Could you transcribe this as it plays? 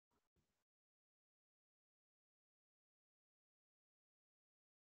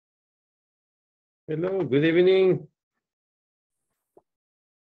Hello, good evening.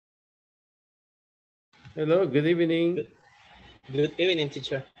 Hello, good evening. Good evening,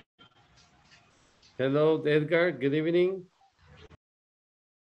 teacher. Hello, Edgar, good evening.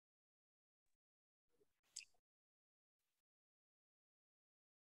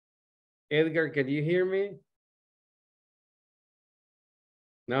 Edgar, can you hear me?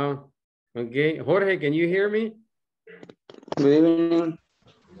 No? Okay. Jorge, can you hear me? Good evening.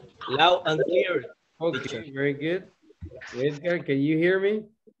 Loud and clear. Okay, Teacher. very good. Edgar, can you hear me?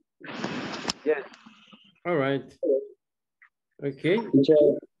 Yes. All right. Okay.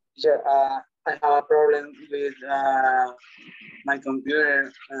 Teacher, I have a problem with my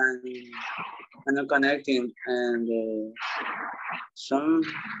computer and I'm not connecting and some.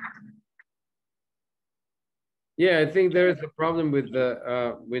 Yeah, I think there is a problem with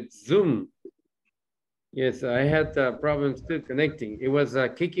Zoom. Yes, I had problems too connecting. It was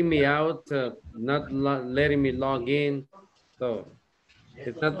kicking me out, not letting me log in. So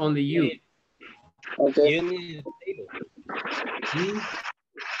it's not only you. Okay. You need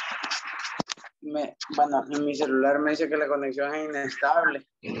Bueno, en mi celular me dice que la conexión es inestable.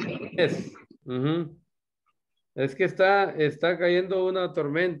 Yes. Es que está cayendo una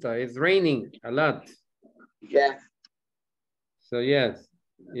tormenta. It's raining a lot. Yeah. So yes.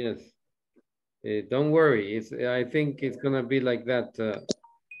 Don't worry. I think it's gonna be like that.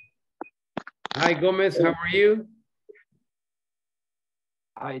 Hi, Gomez. How are you?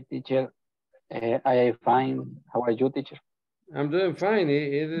 Hi, teacher. I am fine. How are you, teacher? I'm doing fine.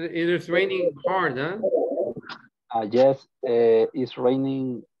 It is raining hard, huh? Yes, it's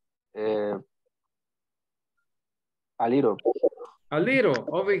raining a little. A little.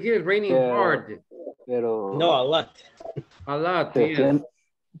 Over here, it's raining hard. Pero no, a lot. A lot, se, yes.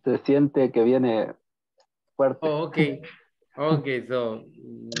 se siente que viene fuerte. Oh, okay. Okay, so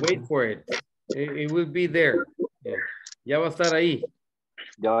wait for it. It will be there. Yeah. Ya va a estar ahí.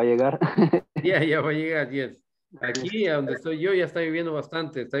 Ya va a llegar. Yeah, ya va a llegar, yes. Aquí, donde estoy yo, ya está lloviendo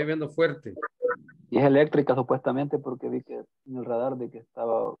bastante, está lloviendo fuerte. Y es eléctrica supuestamente porque vi que en el radar de que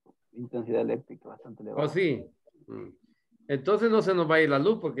estaba intensidad eléctrica bastante elevada. Oh, sí. Entonces no se nos va a ir la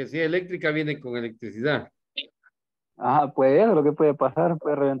luz porque si es eléctrica viene con electricidad. Ajá, pues lo que puede pasar,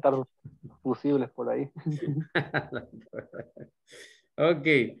 puede reventar fusibles por ahí.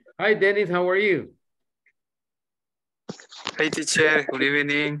 Okay. Hi, Dennis, how are you? Hey teacher, good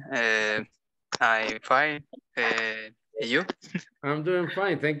evening. I'm fine. You? I'm doing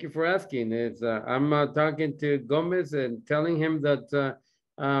fine. Thank you for asking. I'm talking to Gomez and telling him that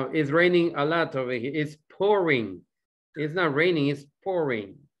it's raining a lot over here. It's pouring. It's not raining, it's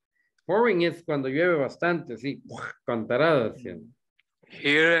pouring. Pouring es cuando llueve bastante, sí, con taradas. ¿Sí?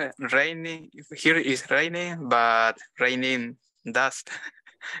 Here is raining, but raining dust.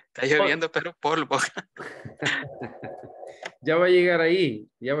 Está lloviendo, pero polvo. Ya va a llegar ahí,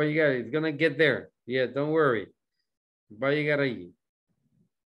 ya va a llegar. It's gonna get there. Yeah, don't worry. Va a llegar ahí.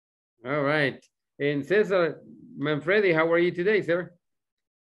 All right. And Cesar Manfredi, how are you today, sir?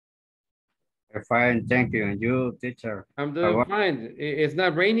 Fine, thank you. And you, teacher? I'm doing fine. It's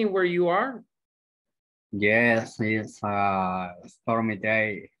not raining where you are? Yes, it's a stormy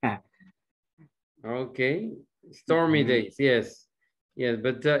day. Okay. Stormy days, yes. Yes,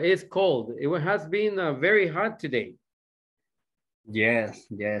 but it's cold. It has been very hot today. Yes,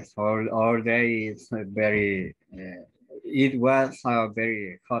 all day is very, it was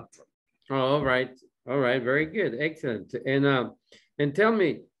very hot. Oh, all right, very good, excellent. And tell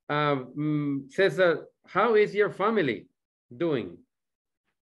me, Cesar, how is your family doing?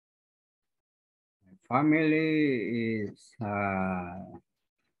 Family is,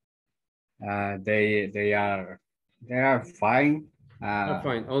 they are fine.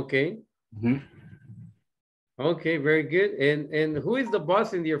 Fine, okay. Mm-hmm. Okay, very good. And who is the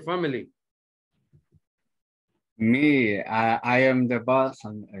boss in your family? Me, I am the boss.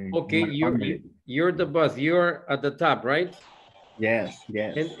 Okay, you're the boss. You're at the top, right? Yes.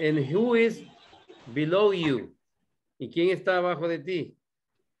 And who is below you? ¿Y quién está abajo de ti?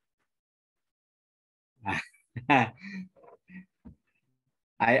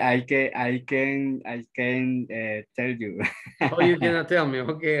 I can tell you. Oh, you cannot tell me.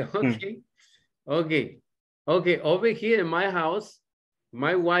 Okay. Over here in my house,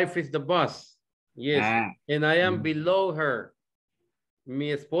 my wife is the boss. Yes, and I am below her.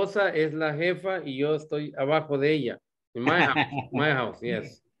 Mi esposa es la jefa y yo estoy abajo de ella. In my house,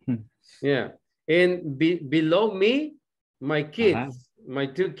 yes. Yeah, and below me, my kids, my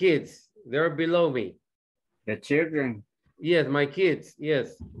two kids, they're below me. The children? Yes, my kids,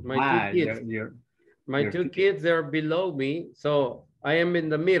 yes. My two kids, they're below me, so I am in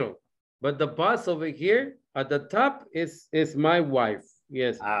the middle. But the boss over here at the top is my wife.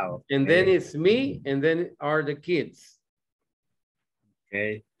 Yes. Oh, And then it's me, and then are the kids.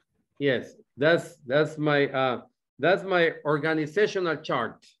 okay. Yes, that's my organizational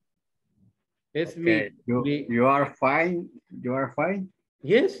chart. It's Okay. You are fine. You are fine.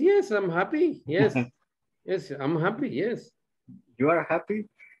 Yes, yes, I'm happy. Yes, yes, I'm happy. Yes, You are happy.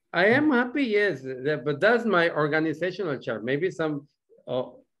 I am happy. Yes, but that's my organizational chart. Maybe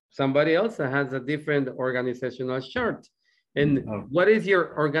somebody else has a different organizational chart. And what is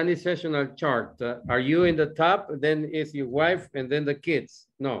your organizational chart? Are you in the top? Then is your wife, and then the kids?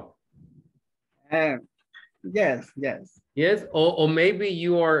 No. Yes, yes. Yes, or maybe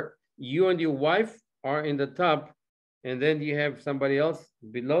you and your wife are in the top, and then you have somebody else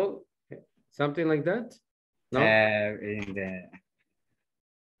below, something like that. No. In the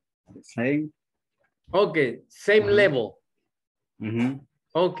same. Okay, same level. Mm-hmm.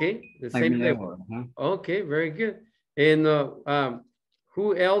 Okay, the same level. Okay, very good. And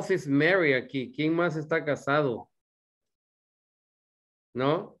who else is married aquí? ¿Quién más está casado?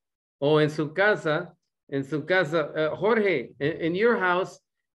 ¿No? O en su casa, Jorge, in your house,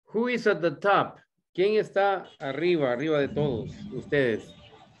 who is at the top? ¿Quién está arriba de todos ustedes?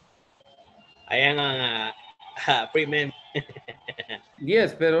 I am a free man.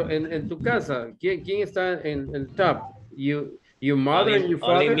 Yes, pero en tu casa, ¿quién está en el top? Your mother and your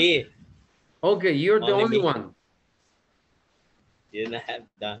father? Only me. Okay, you're the only one. You don't have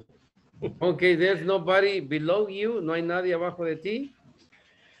that. Okay, there's nobody below you, no hay nadie abajo de ti.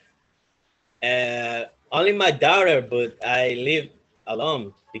 Only my daughter, but I live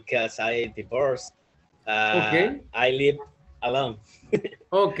alone because I divorced. Okay. I live alone.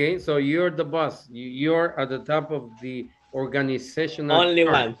 Okay, so you're the boss. You're at the top of the organizational Only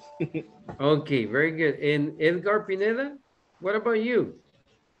chart. one. Okay, very good. And Edgar Pineda, what about you?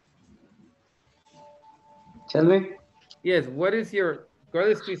 Tell me. Yes, ¿cuál es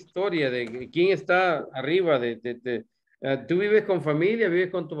tu historia de quién está arriba ¿tú vives con familia, vives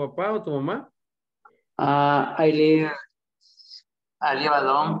con tu papá o tu mamá? I live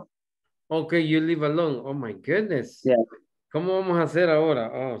alone. Okay, you live alone. Oh my goodness. Yeah. ¿Cómo vamos a hacer ahora?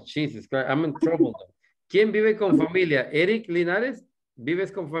 Oh, Jesus Christ, I'm in trouble. ¿Quién vive con familia? Eric Linares,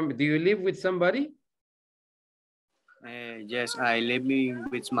 ¿vives con familia? Do you live with somebody? Yes, I live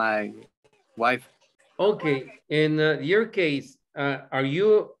with my wife. Okay, in your case, are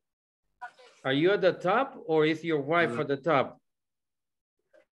you at the top or is your wife at the top?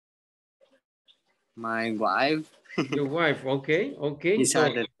 My wife. Your wife, okay. Is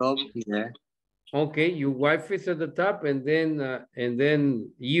at the top, yeah. Okay, your wife is at the top and then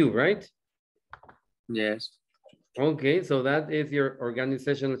you, right? Yes. Okay, so that is your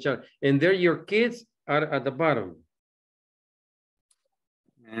organizational chart. And there your kids are at the bottom.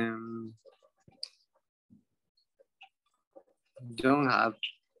 Don't have.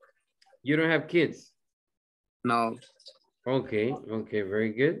 You don't have kids? No. Okay,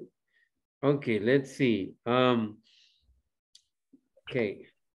 very good. Okay, let's see. Okay.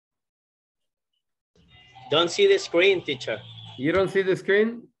 Don't see the screen, teacher. You don't see the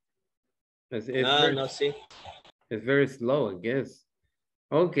screen? No, see. It's very slow, I guess.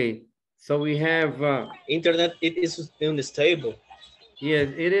 Okay, so we have... Internet, it is unstable.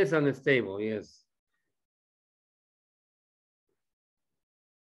 Yes, it is unstable, yes.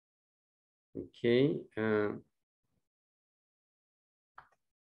 Okay.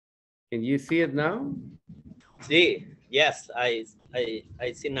 Can you see it now? See, yes, I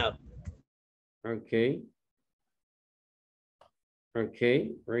see now. Okay.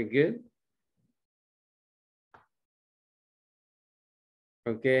 Okay, very good.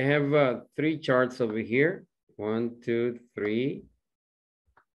 Okay, I have 3 charts over here. 1, 2, 3.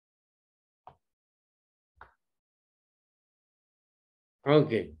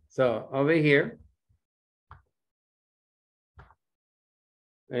 Okay, so over here,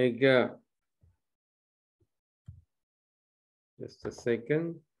 I got, just a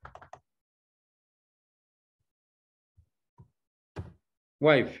second.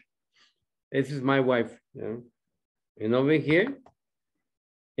 Wife, this is my wife, yeah. And over here,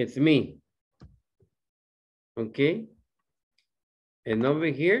 it's me, okay? And over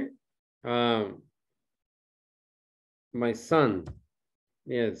here, my son,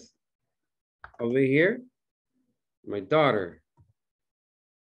 yes. Over here, my daughter.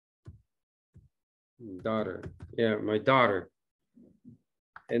 Yeah, my daughter.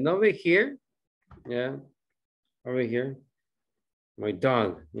 And over here, yeah, over here, my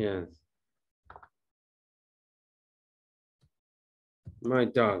dog, yes. My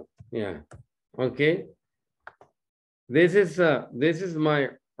dog, yeah. Okay. This is my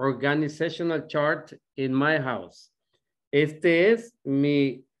organizational chart in my house. Este es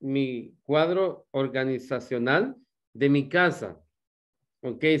mi cuadro organizacional de mi casa.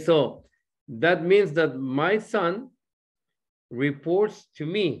 Okay, so that means that my son reports to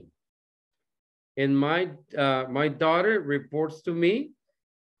me, and my daughter reports to me,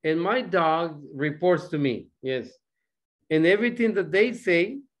 and my dog reports to me. Yes, and everything that they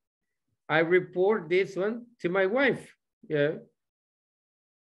say, I report this one to my wife. Yeah,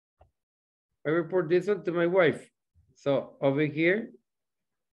 I report this one to my wife. So over here,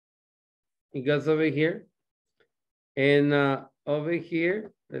 it goes over here, and over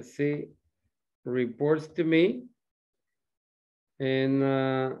here, let's see, reports to me, and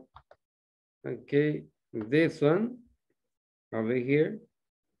okay, this one over here,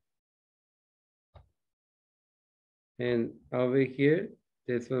 and over here,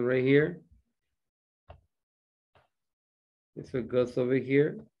 this one right here, this one goes over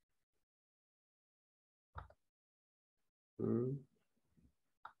here.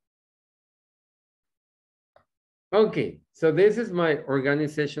 Okay, so this is my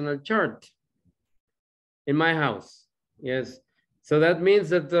organizational chart in my house. Yes, so that means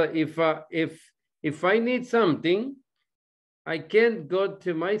that if I need something, I can't go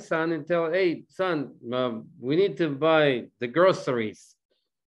to my son and tell, hey, son, we need to buy the groceries.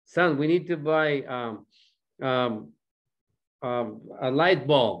 Son, we need to buy a light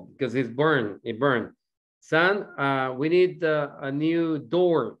bulb because it burned. Son, we need a new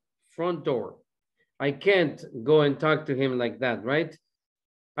door, front door. I can't go and talk to him like that, right?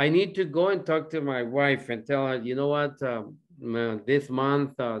 I need to go and talk to my wife and tell her, you know what, this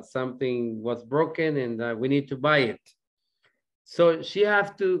month something was broken and we need to buy it. So she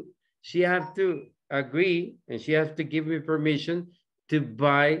have to agree, and she has to give me permission to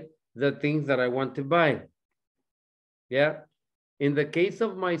buy the things that I want to buy. Yeah. In the case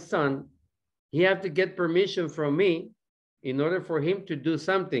of my son, he have to get permission from me in order for him to do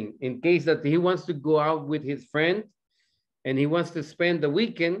something. In case that he wants to go out with his friend and he wants to spend the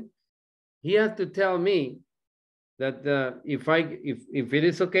weekend, he has to tell me that if it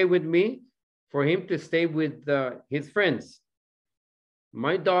is okay with me for him to stay with his friends.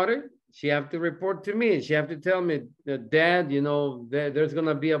 My daughter, she have to report to me. She have to tell me, Dad, you know, there's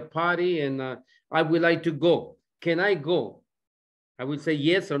gonna be a party and I would like to go. Can I go? I would say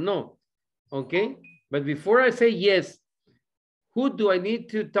yes or no. Okay, but before I say yes, who do I need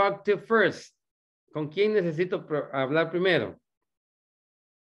to talk to first? ¿Con quién necesito hablar primero?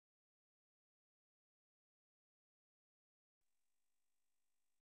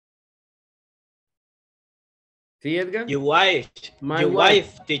 ¿Sí, Edgar? Your wife. My your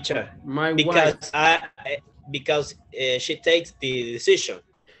wife, teacher. My because wife. Because she takes the decision.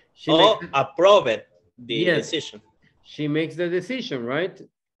 She or approve it, the decision. She makes the decision, right?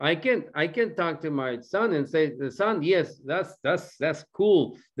 I can talk to my son and say, the son, yes, that's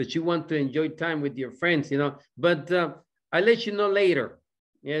cool that you want to enjoy time with your friends, you know, but I'll let you know later.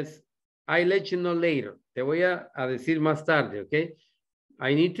 Yes, I'll let you know later. Te voy a decir más tarde, okay?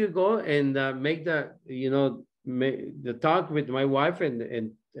 I need to go and make the, you know, the talk with my wife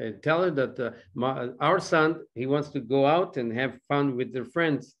and tell her that our son, he wants to go out and have fun with their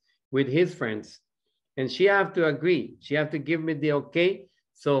friends, with his friends. And she have to agree. She have to give me the okay.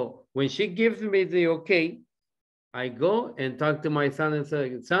 So when she gives me the okay, I go and talk to my son and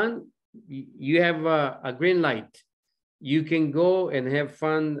say, son, you have a green light. You can go and have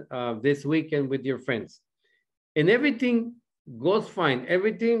fun this weekend with your friends. And everything goes fine.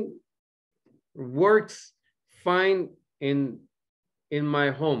 Everything works fine in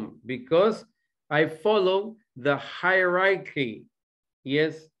my home because I follow the hierarchy.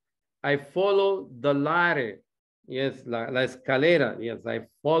 Yes, I follow the ladder. Yes, la escalera. Yes, I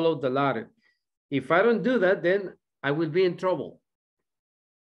follow the ladder. If I don't do that, then I will be in trouble.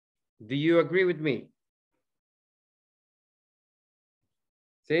 Do you agree with me?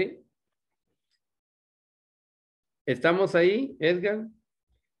 ¿Sí? ¿Estamos ahí, Edgar?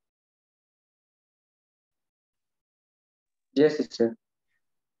 Yes, teacher.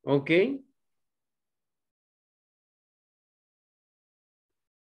 Okay.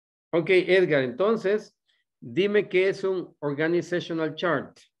 Okay, Edgar, entonces, dime qué es un organizational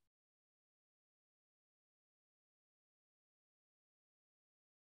chart.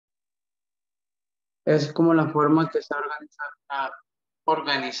 Es como la forma que está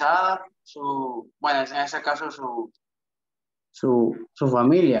organizada bueno, en ese caso su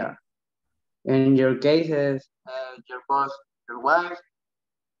familia. In your cases, your boss, your wife,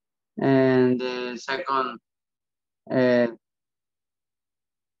 and the second,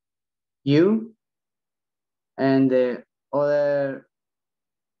 you, and the other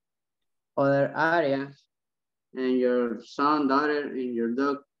other areas, and your son, daughter, and your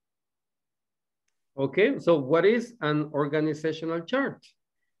dog. Okay, so what is an organizational chart?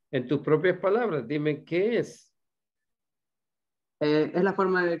 En tus propias palabras, dime qué es. Es la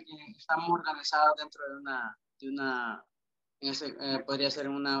forma de que estamos organizados dentro de una podría ser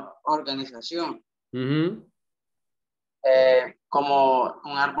una organización, como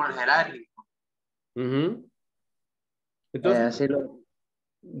un árbol jerárquico. Entonces,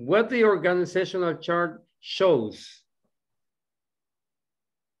 what the organizational chart shows?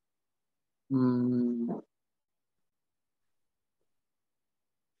 I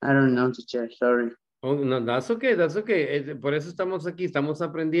don't know, teacher, sorry. Oh, no, that's okay, that's okay. Por eso estamos aquí, estamos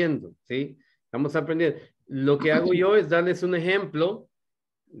aprendiendo, ¿sí? Estamos aprendiendo. Lo que hago yo es darles un ejemplo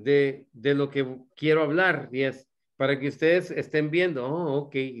de lo que quiero hablar, y es para que ustedes estén viendo, oh,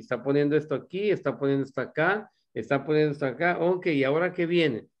 ok, está poniendo esto aquí, está poniendo esto acá, está poniendo esto acá, ok, ¿y ahora qué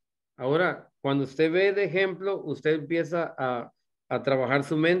viene? Ahora, cuando usted ve de ejemplo, usted empieza a trabajar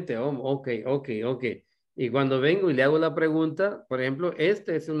su mente, oh, ok. Y cuando vengo y le hago la pregunta, por ejemplo,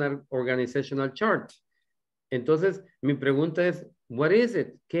 este es una organizational chart. Entonces, mi pregunta es, what is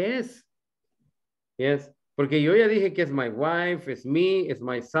it? ¿Qué es? Yes. Porque yo ya dije que es my wife, es me, es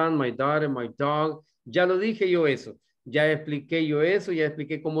my son, my daughter, my dog. Ya lo dije yo eso. Ya expliqué yo eso, ya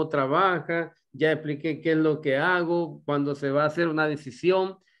expliqué cómo trabaja, ya expliqué qué es lo que hago cuando se va a hacer una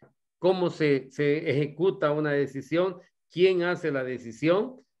decisión, cómo se ejecuta una decisión, quién hace la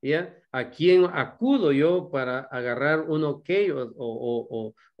decisión, ¿ya? ¿A quién acudo yo para agarrar un OK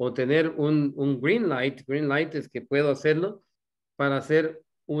o tener un green light? Green light es que puedo hacerlo para hacer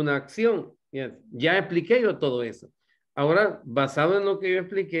una acción. ¿Ya? Ya expliqué yo todo eso. Ahora, basado en lo que yo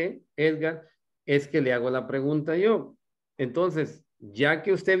expliqué, Edgar, es que le hago la pregunta yo. Entonces, ya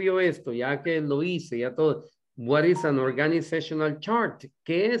que usted vio esto, ya que lo hice, ya todo, what is an organizational chart?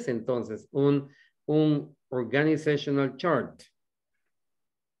 ¿Qué es entonces un organizational chart?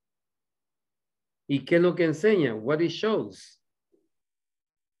 ¿Y qué es lo que enseña? What it shows?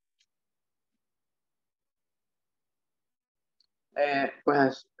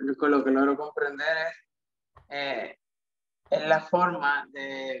 Pues con lo que logro comprender es la forma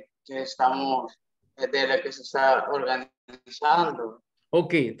de que estamos, de la que se está organizando.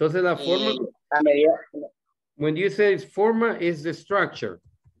 Ok, entonces la forma. A medida, when you say forma is the structure.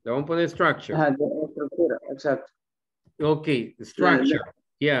 Le vamos a poner structure. Estructura, exacto. Ok, structure.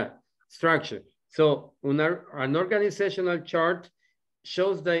 Yeah, structure. So, an organizational chart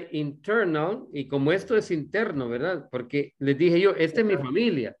shows the internal, y como esto es interno, ¿verdad? Porque les dije yo, esta es mi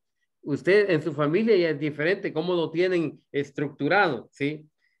familia. Usted en su familia ya es diferente, cómo lo tienen estructurado, ¿sí?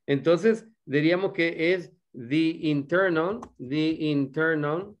 Entonces, diríamos que es the internal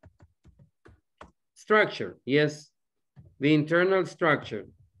structure. Yes, the internal structure.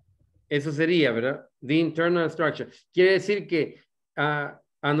 Eso sería, ¿verdad? The internal structure. Quiere decir que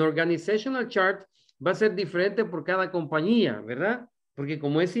an organizational chart va a ser diferente por cada compañía, ¿verdad? Porque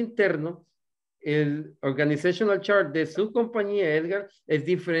como es interno, el organizational chart de su compañía, Edgar, es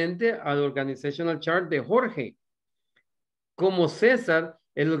diferente al organizational chart de Jorge. Como César,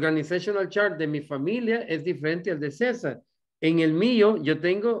 el organizational chart de mi familia es diferente al de César. En el mío, yo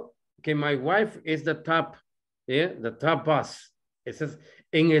tengo que my wife is the top, yeah, the top boss. Ese es,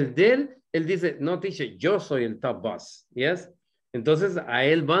 en el de él dice, no, teacher, yo soy el top boss, yes. Entonces, a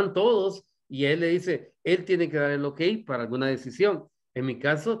él van todos y él le dice, él tiene que dar el OK para alguna decisión. En mi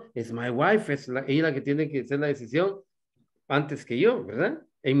caso, es my wife, es ella la que tiene que hacer la decisión antes que yo, ¿verdad?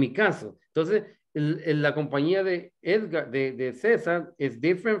 En mi caso. Entonces, la compañía de Edgar, de César, is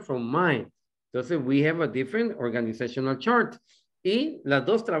different from mine. Entonces, we have a different organizational chart. Y las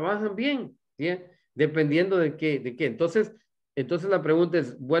dos trabajan bien, ¿sí? Dependiendo de qué. Entonces la pregunta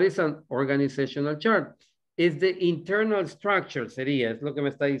es, what is an organizational chart? Is the internal structure, sería, es lo que me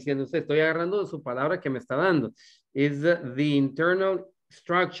está diciendo usted. Estoy agarrando su palabra que me está dando. Is the internal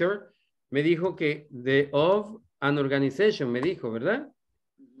structure, me dijo que of an organization, me dijo, ¿verdad?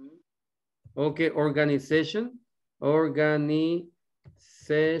 Ok, organization,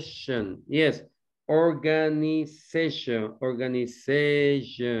 yes, organization,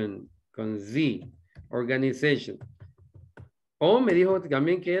 con Z, organization. O me dijo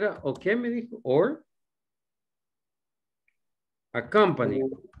también que era, ¿o qué me dijo? Or a company,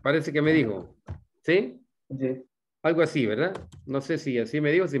 parece que me dijo, ¿sí? Sí. Algo así, ¿verdad? No sé si así me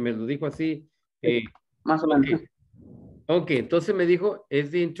dijo, si me lo dijo así. Más o menos. Ok, entonces me dijo,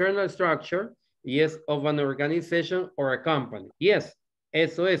 es the internal structure, yes, of an organization or a company. Yes,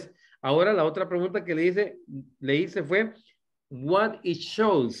 eso es. Ahora la otra pregunta que le hice fue, what it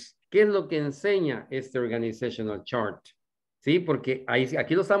shows, ¿qué es lo que enseña este organizational chart? Sí, porque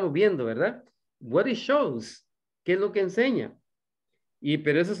aquí lo estamos viendo, ¿verdad? What it shows. ¿Qué es lo que enseña?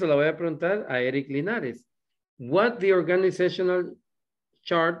 Pero eso se lo voy a preguntar a Eric Linares. What the organizational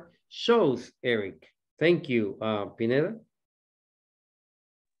chart shows, Eric. Thank you, Pineda.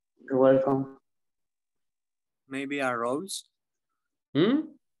 You're welcome. Maybe a rose.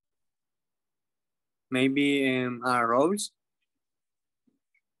 Hmm? Maybe a rose.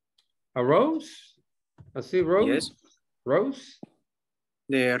 A rose? Así, rose? Yes. Rose?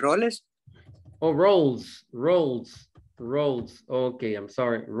 The roles. Oh, rolls. Okay, I'm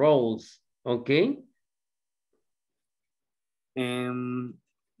sorry. Rolls. Okay.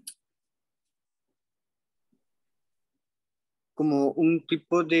 Como un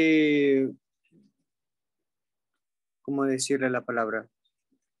tipo de, ¿cómo decirle la palabra?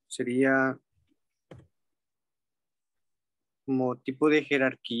 Sería como tipo de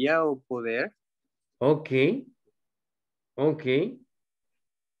jerarquía o poder. Okay.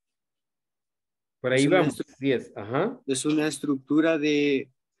 Por ahí vamos. Yes. Ajá. Es una estructura de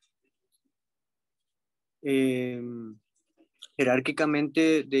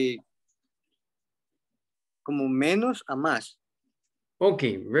jerárquicamente de como menos a más. Ok,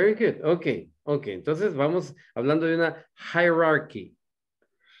 very good. Ok. Entonces vamos hablando de una hierarchy.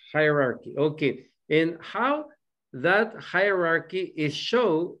 Ok. And how that hierarchy is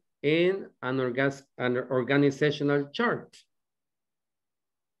shown in an organizational chart.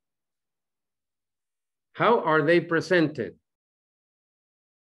 How are they presented?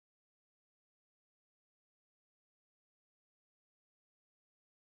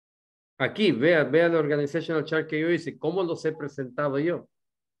 Aquí, vea el organizational chart que yo hice. ¿Cómo los he presentado yo?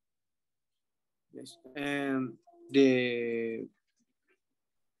 De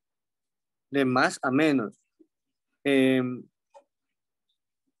más a menos.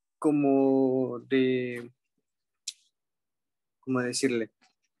 Como de, ¿cómo decirle?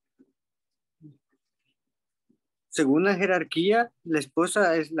 Según la jerarquía, la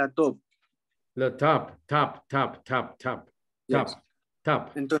esposa es la top. La top. Yes.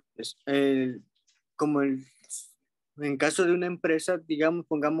 Top. Entonces, como en caso de una empresa, digamos,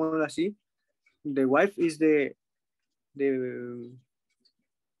 pongámoslo así, the wife is the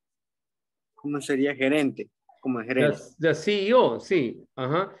 ¿cómo sería? Gerente. Como gerente. The CEO, sí.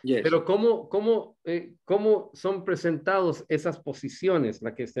 Ajá. Yes. Pero ¿cómo son presentados esas posiciones?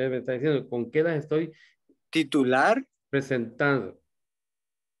 La que usted me está diciendo, ¿con qué las estoy titular presentando?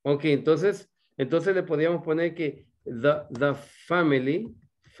 Ok, entonces le podríamos poner que the family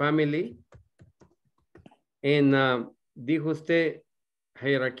en, dijo usted,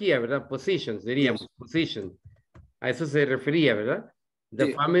 jerarquía, ¿verdad? Positions, diríamos, yes. Position. A eso se refería, ¿verdad? The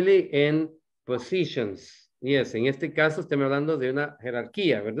sí. Family and positions. Yes, en este caso estamos hablando de una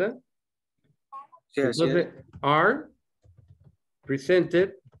jerarquía, ¿verdad? Sí, entonces, are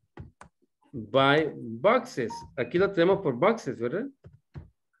presented by boxes. Aquí lo tenemos por boxes, ¿verdad?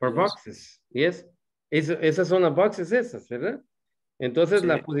 Por yes. Boxes, yes. Esas son las boxes esas, ¿verdad? Entonces, sí.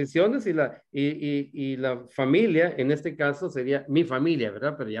 Las posiciones y la familia, en este caso sería mi familia,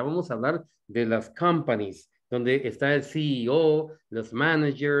 ¿verdad? Pero ya vamos a hablar de las companies, donde está el CEO, los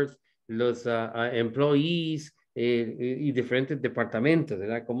managers, los employees y diferentes departamentos,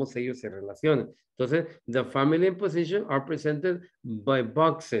 ¿verdad? Cómo ellos se relacionan. Entonces, the family and position are presented by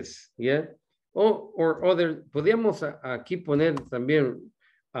boxes, ¿yeah? Or other, podríamos aquí poner también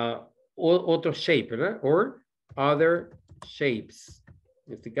otro shape, ¿verdad? Or other shapes.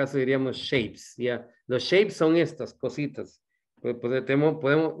 En este caso diríamos shapes, ¿ya? Los shapes son estas cositas.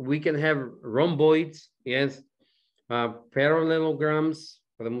 We can have rhomboids, yes. Parallelograms,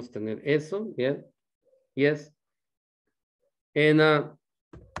 podemos tener eso, yeah. Yes. And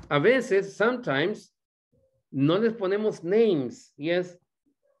a veces, sometimes, no les ponemos names, yes.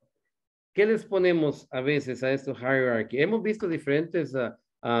 ¿Qué les ponemos a veces a esto hierarchy? Hemos visto diferentes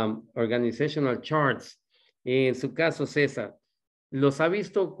organizational charts. En su caso, César, los ha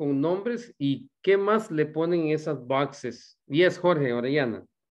visto con nombres y ¿qué más le ponen en esas boxes? Yes, Jorge, Orellana.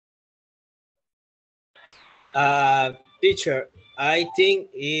 Teacher, I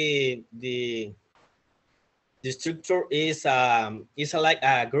think the structure is like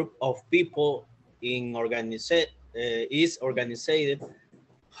a group of people in is organized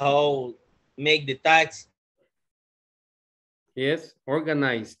how make the tax. Yes,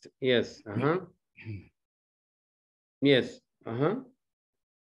 organized. Yes. Uh-huh. Yes. Uh-huh.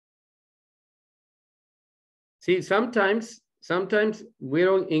 See, sometimes we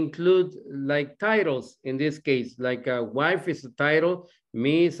don't include like titles in this case, like a wife is a title,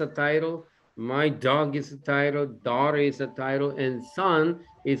 me is a title, my dog is a title, daughter is a title, and son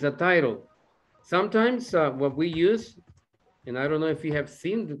is a title. Sometimes what we use and I don't know if you have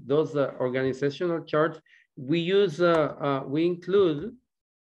seen those organizational charts. We use, we include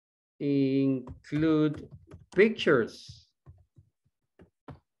pictures.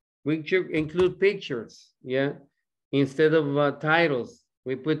 We include pictures, yeah. Instead of titles,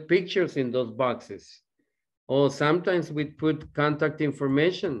 we put pictures in those boxes. Or sometimes we put contact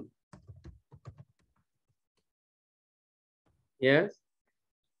information. Yes.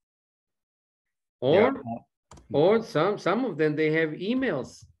 Or, Yeah. or some of them, they have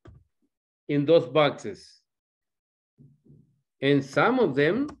emails in those boxes. And some of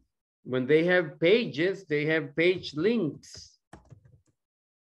them, when they have pages, they have page links.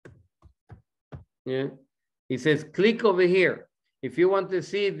 Yeah. It says, click over here. If you want to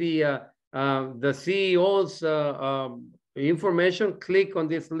see the CEO's information, click on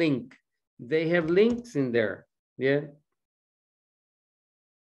this link. They have links in there. Yeah.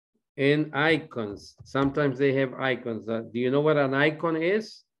 And icons. Sometimes they have icons. Do you know what an icon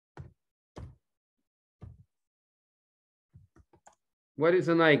is? What is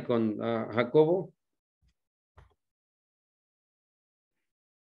an icon, Jacobo?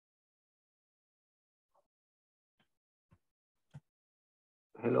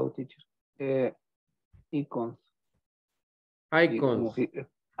 Hello, teacher. Icons. Icons.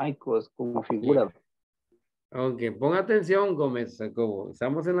 Icons, como figura. Ok, pon atención, Gómez, Jacobo.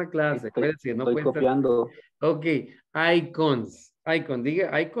 Estamos en la clase. Estoy copiando. Ok, icons. Icon,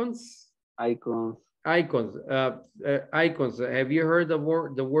 diga icons. Icons. Icons. Icons. Have you heard the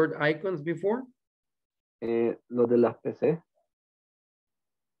word icons before? Los de las PC.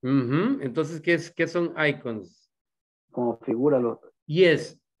 Entonces, ¿qué son icons? Como figura.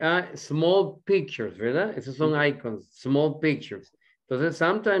 Yes, small pictures, ¿verdad? Esos son icons, small pictures. Entonces,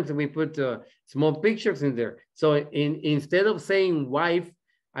 sometimes we put small pictures in there. So instead of saying wife,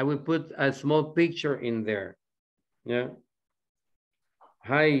 I will put a small picture in there. Yeah.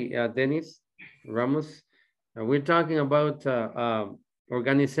 Hi, Dennis Ramos. We're talking about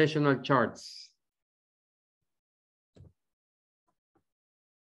organizational charts.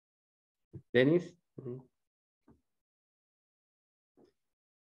 Dennis.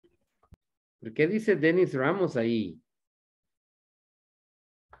 ¿Por qué dice Dennis Ramos ahí?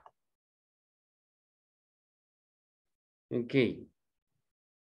 Okay.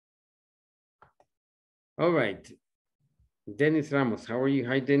 All right. Dennis Ramos, how are you?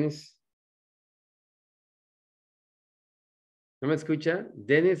 Hi, Dennis. ¿No me escucha?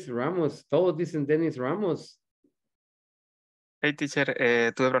 Dennis Ramos. Todos dicen Dennis Ramos. Hey, teacher,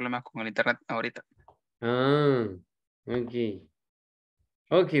 tuve problemas con el internet ahorita. Ah, okay.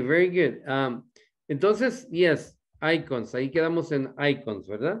 Okay, very good. Entonces, yes, icons. Ahí quedamos en icons,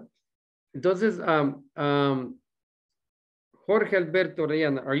 ¿verdad? Entonces, Jorge Alberto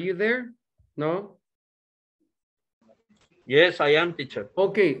Orellana, are you there? No? Yes, I am, teacher.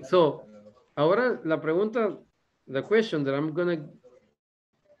 Okay, so, ahora la pregunta, the question that I'm going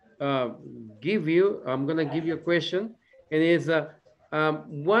to give you, I'm going to give you a question, and is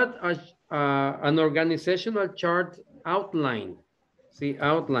what an organizational chart outline? See,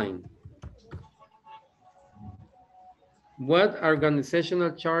 outline. What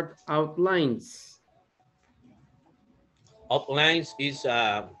organizational chart outlines? Outlines is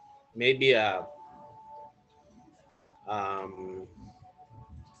maybe a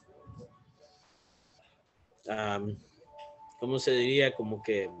 ¿cómo se diría? Como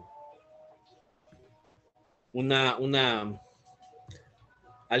que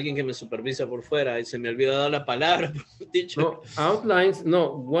alguien que me supervisa por fuera y se me olvidó dar la palabra. No, outlines,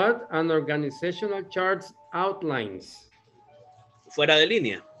 no. What an organizational charts outlines. Fuera de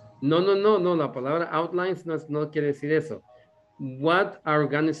línea. No, la palabra outlines no quiere decir eso. What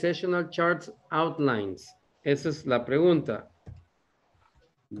organizational charts outlines. Esa es la pregunta.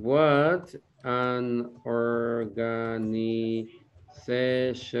 What an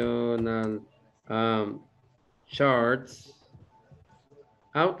organizational charts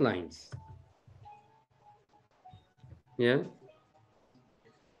outlines. Yeah.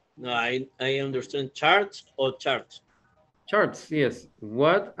 No, I understand charts or charts. Charts, yes.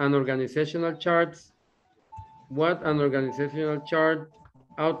 What an organizational chart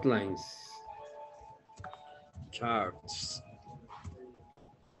outlines. Charts.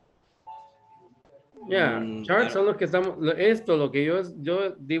 Yeah, charts son los que estamos, esto, lo que yo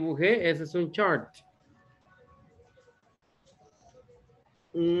dibujé, ese es un chart.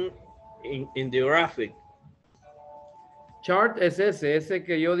 In the graphic. Chart es ese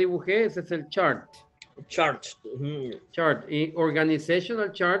que yo dibujé, ese es el chart. Chart. Chart. Y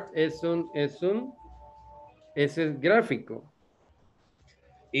organizational chart es el gráfico.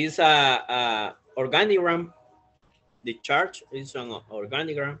 Is a organigram. the chart is an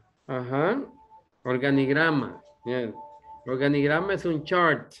organigram. Ajá. Organigrama. Yeah. Organigrama es un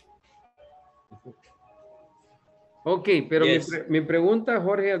chart. Ok, pero Yes. mi pregunta,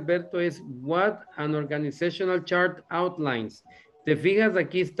 Jorge Alberto, es what an organizational chart outlines. Te fijas,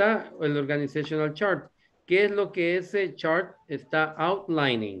 aquí está el organizational chart. ¿Qué es lo que ese chart está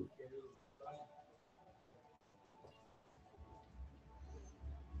outlining?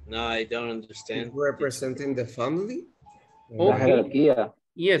 No, I don't understand. Representing the family? La jerarquía.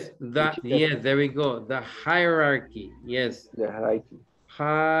 Yes, yes, there we go. The hierarchy, yes. The hierarchy.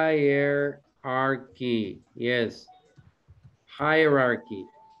 Hierarchy, yes. Hierarchy.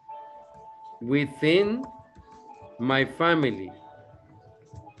 Within my family.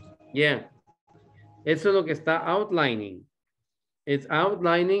 Yeah. Eso es lo que está outlining. It's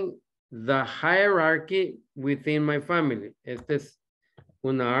outlining the hierarchy within my family. Este es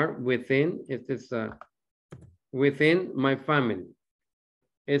un R, within. Este es within my family.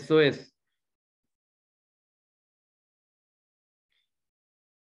 Eso es.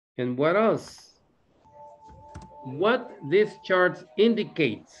 And what else? What this chart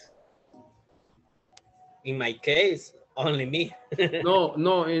indicates. In my case, only me. No,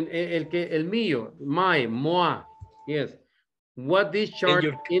 el mío, moi, yes. What this chart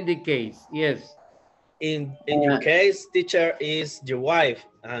indicates, yes. In your case, teacher is your wife,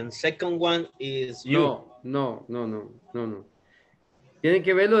 and second one is you. No. Tienen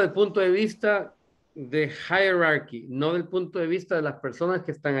que verlo desde el punto de vista de hierarchy, no del punto de vista de las personas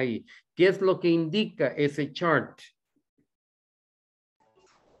que están ahí. ¿Qué es lo que indica ese chart?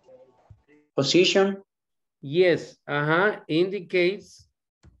 Position. Yes, indicates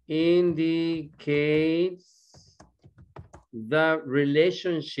the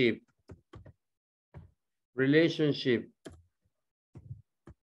relationship.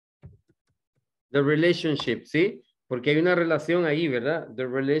 The relationship, ¿sí? Porque hay una relación ahí, ¿verdad? The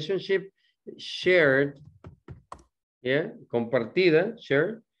relationship shared, yeah, compartida,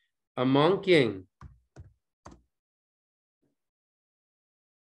 shared, among quién?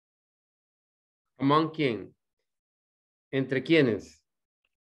 Among quién? ¿Entre quiénes?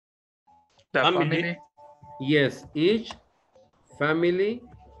 La family. Yes, each family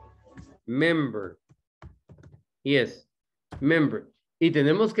member. Yes, member. Y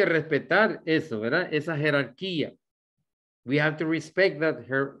tenemos que respetar eso, ¿verdad? Esa jerarquía. We have to respect that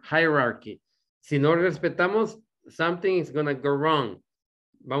hierarchy. Si no respetamos, something is going to go wrong.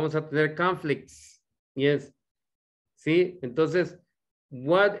 Vamos a tener conflicts. Yes. ¿Sí? Entonces,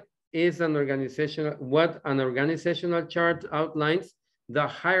 what an organizational chart outlines the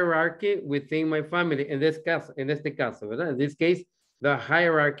hierarchy within my family. En este caso, ¿verdad? In this case, the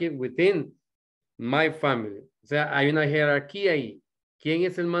hierarchy within my family. O sea, hay una jerarquía ahí. ¿Quién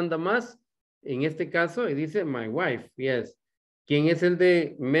es el manda más? En este caso, dice my wife. Yes. ¿Quién es el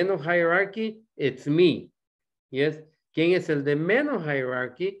de menos hierarchy? It's me. Yes. ¿Quién es el de menos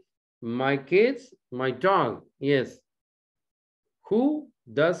hierarchy? My kids, my dog. Yes. Who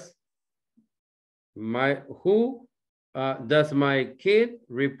does my kid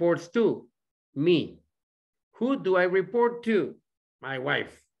reports to? Me. Who do I report to? My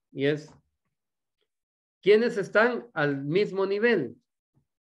wife. Yes. ¿Quiénes están al mismo nivel?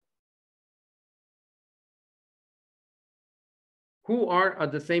 Who are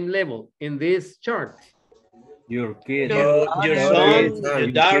at the same level in this chart? Your kid. Your son,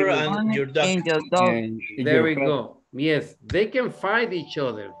 your daughter, and your dog. There we go. Yes, they can fight each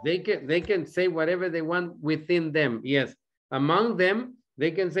other. They can say whatever they want within them. Yes, among them,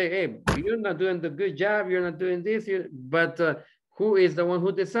 they can say, hey, you're not doing the good job. You're not doing this. But who is the one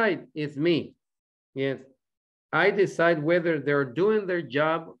who decides? It's me. Yes, I decide whether they're doing their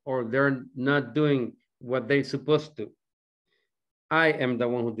job or they're not doing what they're supposed to. I am the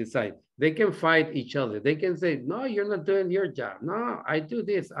one who decides. They can fight each other. They can say, no, you're not doing your job. No, I do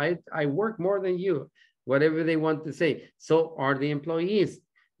this. I work more than you. Whatever they want to say. So are the employees.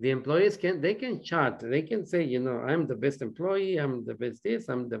 The employees can chat. They can say, you know, I'm the best employee. I'm the best this.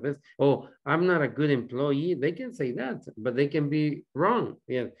 I'm the best. Oh, I'm not a good employee. They can say that, but they can be wrong.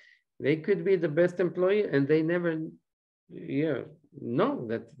 Yeah, they could be the best employee and they never, know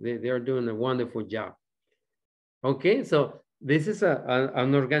that they are doing a wonderful job. Okay, so this is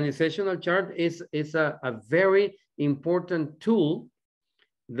an organizational chart. Is a very important tool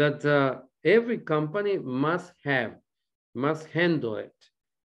that every company must handle it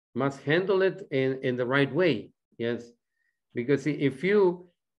in the right way. Yes, because if you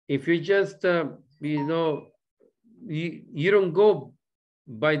just you don't go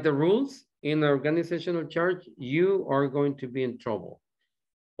by the rules in an organizational chart, you are going to be in trouble,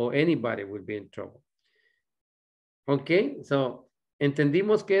 or anybody will be in trouble. Ok, so,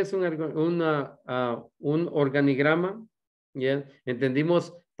 entendimos que es un organigrama, ¿ya?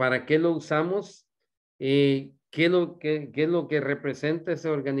 Entendimos para qué lo usamos, qué es lo que representa ese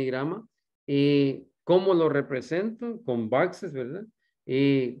organigrama, y cómo lo represento, con boxes, ¿verdad?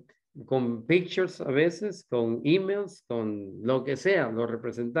 Y con pictures a veces, con emails, con lo que sea, lo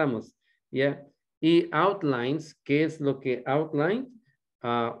representamos, ¿ya? Y outlines, ¿qué es lo que outline?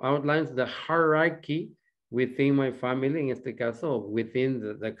 Outlines the hierarchy within my family, en este caso,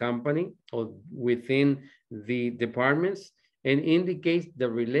 within the company, or within the departments, and indicates the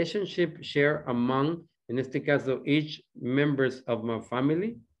relationship share among, en este caso, each members of my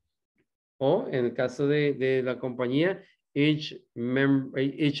family, o en el caso de la compañía, each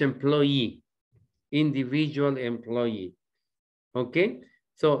employee, individual employee. Okay,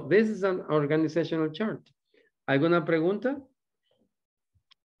 so this is an organizational chart. ¿Alguna pregunta?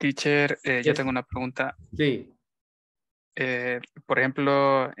 Teacher, yo Yes. tengo una pregunta. Sí. Por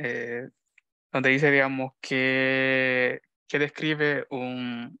ejemplo, donde dice, digamos, que describe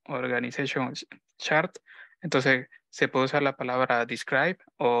un organization chart, entonces se puede usar la palabra describe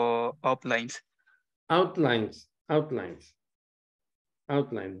o outlines. Outlines.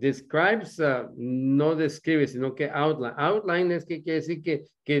 Describes, no describe, sino que outline. Outline es que quiere decir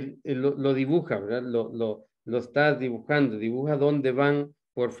que lo dibuja, ¿verdad? Lo está dibujando, dibuja dónde van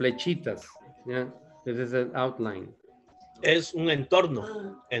por flechitas, ¿ya? Ese es el outline. Es un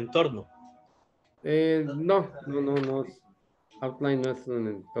entorno. No. Outline no es un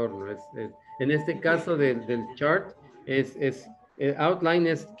entorno. En este caso del chart, outline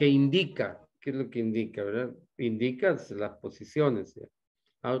es que indica. ¿Qué es lo que indica, verdad? Indica las posiciones. ¿Ya?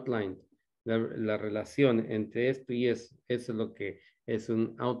 Outline. La relación entre esto y eso. Eso es lo que es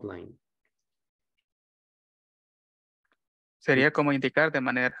un outline. Sería como indicar de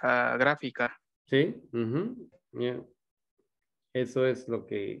manera gráfica. Sí. Yeah. Eso es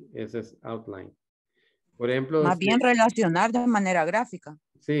outline. Por ejemplo, más bien relacionar de manera gráfica.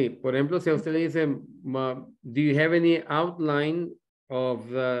 Sí, por ejemplo, si a usted le dicen, do you have any outline of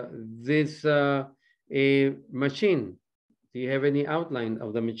this machine? Do you have any outline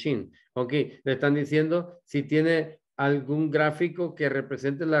of the machine? Ok, le están diciendo si tiene algún gráfico que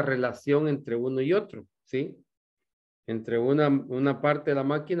represente la relación entre uno y otro, ¿sí? Entre una parte de la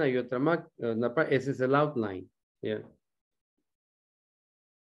máquina y otra máquina, ese es el outline. Yeah.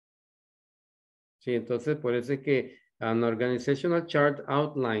 Sí, entonces por eso es que an organizational chart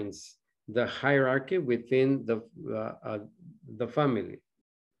outlines the hierarchy within the family.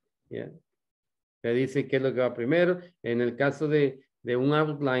 Yeah. Le dice qué es lo que va primero. En el caso de un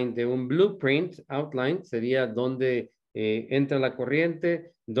outline, de un blueprint, outline sería donde entra la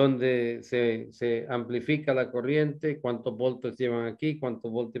corriente, donde se amplifica la corriente, cuántos voltios llevan aquí,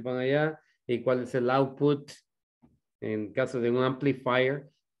 cuántos voltios van allá, y cuál es el output. En caso de un amplifier,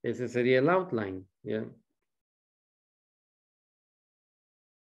 ese sería el outline. Yeah.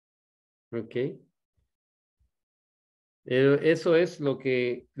 Ok. Eso es lo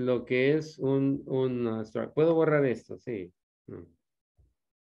que es un ¿puedo borrar esto? Sí.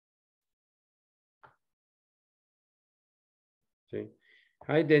 Sí.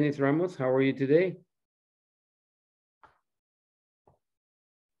 Hi, Dennis Ramos. How are you today?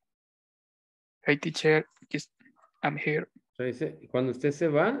 Hey, teacher. I'm here. So, cuando usted se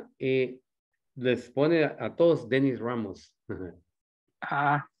va, les pone a todos Dennis Ramos.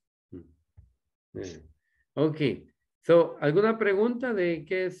 Ok. So, ¿alguna pregunta de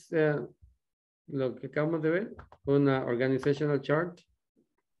qué es lo que acabamos de ver? Una organizational chart.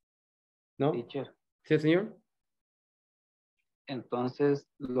 ¿No? Teacher. Sí, señor. Entonces,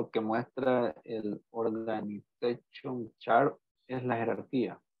 lo que muestra el organization chart es la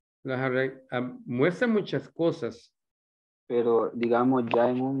jerarquía. Muestra muchas cosas. Pero, digamos, ya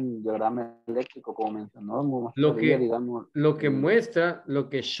en un diagrama eléctrico, como mencionó, lo que el, muestra, lo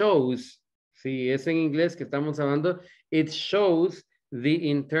que shows, si es en inglés que estamos hablando, it shows the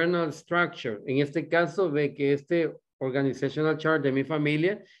internal structure. En este caso, ve que este organizational chart de mi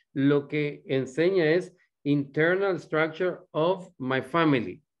familia, lo que enseña es internal structure of my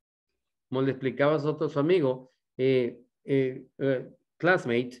family. Como le explicabas a otro amigo,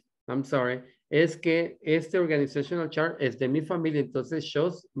 classmate, I'm sorry, es que este organizational chart es de mi familia, entonces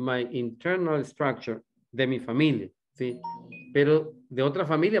shows my internal structure de mi familia, ¿sí? Pero de otra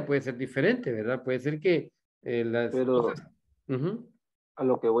familia puede ser diferente, ¿verdad? Puede ser que las cosas... A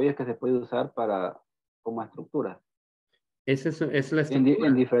lo que voy es que se puede usar como estructura. Esa es la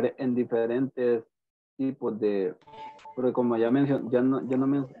estructura. En diferentes tipos de... Porque como ya mencioné, ya no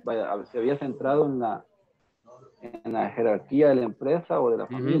me... Vaya, se había centrado en la jerarquía de la empresa o de la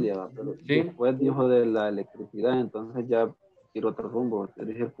familia, ¿va? Pero Sí. después dijo de la electricidad, entonces ya quiero otro rumbo. Es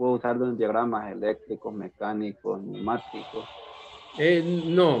decir, puedo usar los diagramas eléctricos, mecánicos, neumáticos.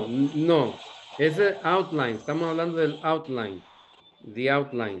 No, no. Ese outline, estamos hablando del outline. The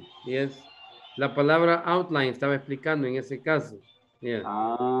outline. Yes. La palabra outline estaba explicando en ese caso. Yeah.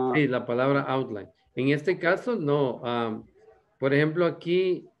 Ah. Sí, la palabra outline. En este caso, no. Por ejemplo,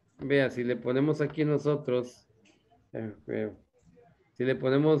 aquí, vea, si le ponemos aquí nosotros, si le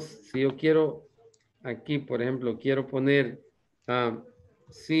ponemos, si yo quiero, aquí, por ejemplo, quiero poner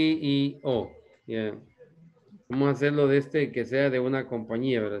CEO. Yeah. Vamos a hacerlo de este que sea de una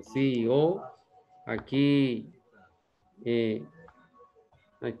compañía, ¿verdad? CEO. Aquí,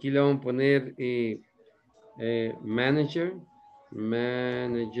 aquí le vamos a poner manager.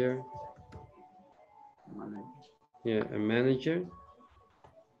 Manager. Yeah, a manager.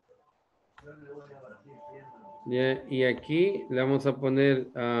 Yeah, y aquí le vamos a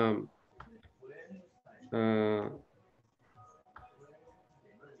poner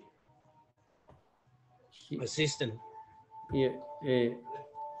assistant. Yeah,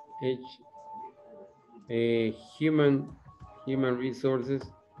 human resources.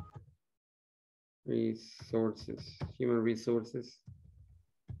 Human resources.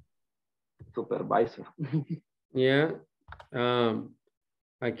 Supervisor. Yeah.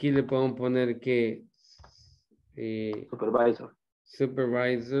 Aquí le podemos poner que supervisor.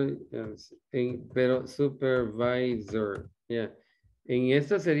 Supervisor, pero supervisor, yeah. En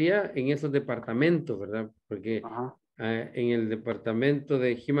esta sería en esos departamentos, ¿verdad? Porque en el departamento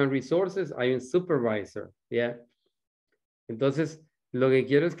de Human Resources hay un supervisor, ¿ya? Entonces, lo que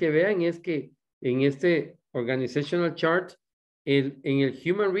quiero es que vean es que en este organizational chart, en el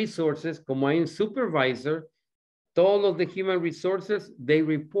Human Resources, como hay un supervisor, todos los de Human Resources, they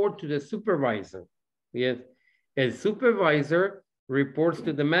report to the supervisor, yes. El supervisor reports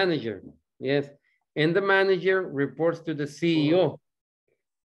to the manager, yes. And the manager reports to the CEO.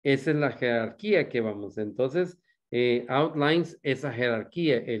 Esa es la jerarquía que vamos. Entonces, outlines esa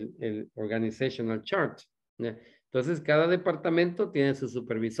jerarquía, el organizational chart. ¿Ya? Entonces, cada departamento tiene su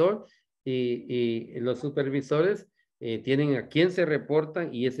supervisor y los supervisores tienen a quién se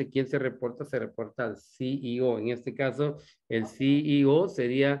reportan y ese quien se reporta al CEO. En este caso, el CEO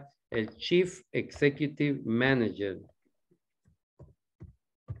sería el Chief Executive Manager.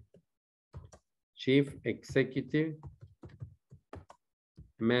 Chief Executive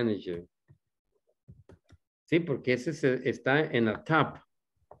Manager. Sí, porque ese está en la top.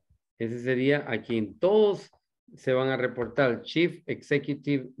 Ese sería a quien todos se van a reportar, Chief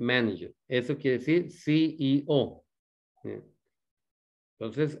Executive Manager. Eso quiere decir CEO.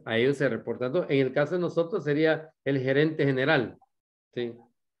 Entonces, a ellos se reportan. En el caso de nosotros sería el gerente general. Sí.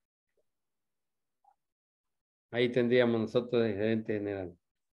 Ahí tendríamos nosotros el gerente general.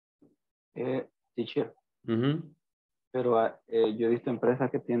 Teacher. Pero yo he visto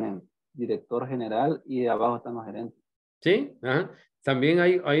empresas que tienen director general y abajo están los gerentes. Sí, ajá. También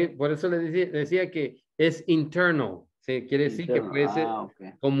hay, por eso les decía que es internal. Sí, quiere decir que puede ser,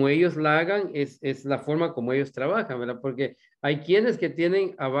 como ellos la hagan, es la forma como ellos trabajan, ¿verdad? Porque hay quienes que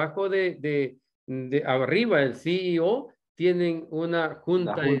tienen abajo de arriba del CEO, tienen una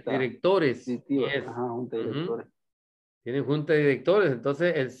junta de directores. Junta de directores. Tienen junta de directores,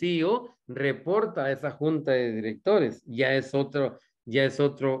 entonces el CEO reporta a esa junta de directores. Ya es otro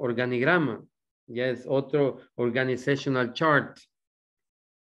organigrama. Ya es otro organizational chart.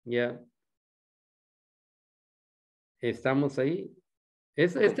 Ya. Estamos ahí.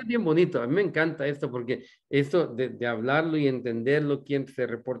 Esto es bien bonito. A mí me encanta esto porque esto de hablarlo y entenderlo, quién se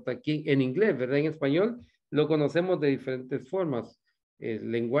reporta aquí en inglés, ¿verdad? En español lo conocemos de diferentes formas.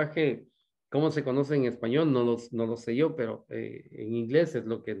 El lenguaje, cómo se conoce en español, no lo sé yo, pero en inglés es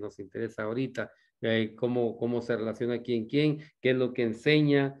lo que nos interesa ahorita. Cómo se relaciona quién, qué es lo que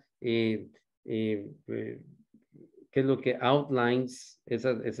enseña, qué es lo que outlines,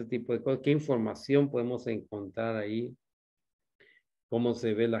 ese tipo de cosas, qué información podemos encontrar ahí, cómo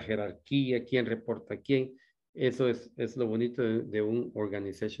se ve la jerarquía, quién reporta a quién. Eso es lo bonito de un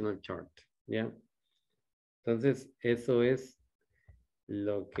organizational chart, ¿ya? Entonces, eso es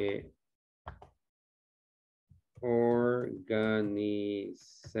lo que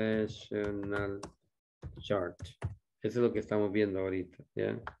organizational chart. Eso es lo que estamos viendo ahorita,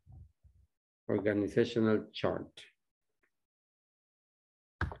 ¿ya? Organizational chart.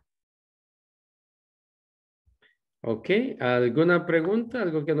 Ok, ¿alguna pregunta?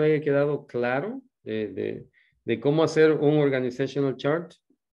 ¿Algo que no haya quedado claro de cómo hacer un organizational chart?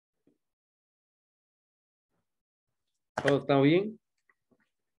 ¿Todo está bien?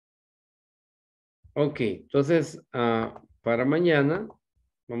 Ok, entonces para mañana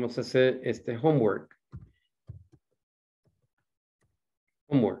vamos a hacer este homework.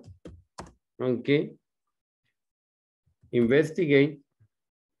 Homework. Ok. Investigate.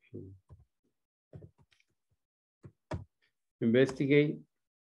 Investigate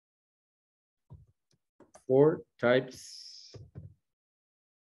 4 types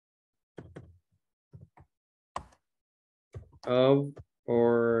of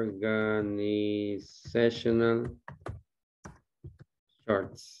organizational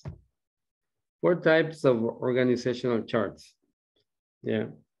charts. 4 types of organizational charts.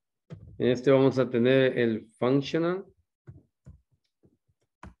 Yeah. En este vamos a tener el functional,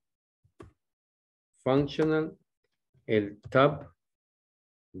 el top,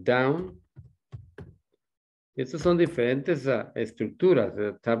 down. Estas son diferentes estructuras.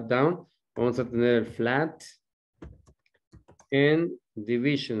 El top, down. Vamos a tener el flat and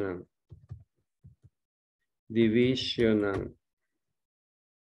divisional. Divisional.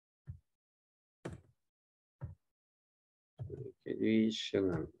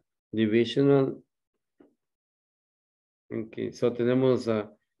 Divisional. Okay, so tenemos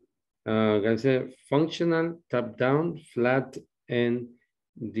functional, top down, flat, and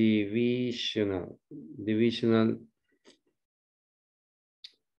divisional. Divisional.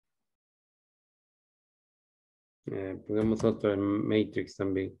 Ponemos otro en matrix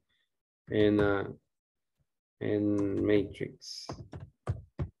también. En matrix.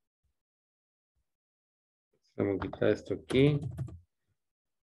 Vamos a quitar esto aquí.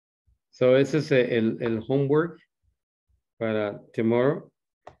 So ese es el homework para tomorrow.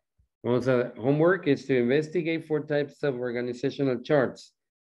 Homework is to investigate 4 types of organizational charts.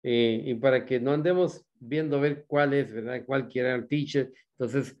 Y para que no andemos viendo a ver cuál es, ¿verdad? Cuál quiera el teacher.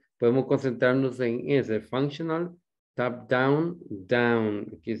 Entonces podemos concentrarnos en ese. Functional, top, down,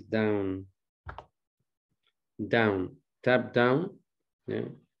 down. Aquí es down. Down. Top, down. Yeah.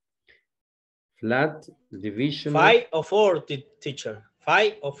 Flat, divisional. 5 or 4, teacher.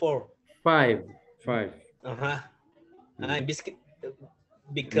 5 or 4. 5.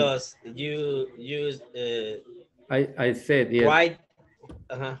 Because you use I said yes. Right.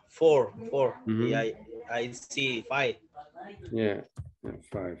 4. Mm-hmm. I see 5. Yeah,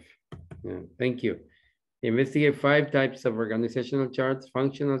 5. Yeah, thank you. Investigate 5 types of organizational charts: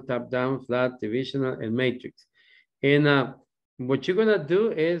 functional, top-down, flat, divisional, and matrix. And what you're gonna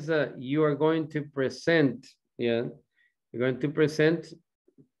do is you are going to present, you're going to present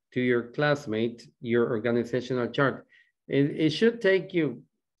to your classmate your organizational chart. It should take you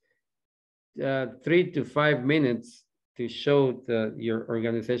 3 to 5 minutes to show your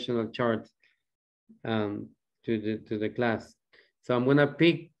organizational chart to the class. So I'm gonna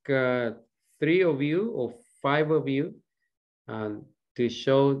pick 3 of you or 5 of you to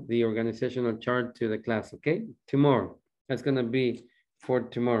show the organizational chart to the class, okay? Tomorrow. That's gonna be for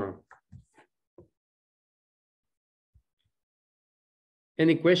tomorrow.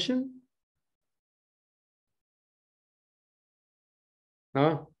 Any question?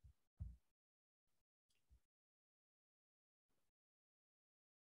 No?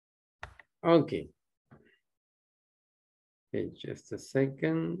 Okay. Okay, just a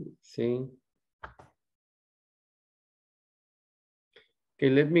second. See. Okay,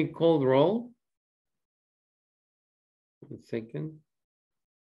 let me call roll. 1 second.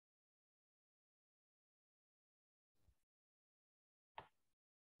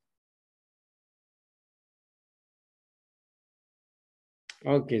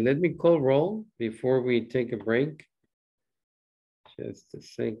 Okay, let me call roll before we take a break. Just a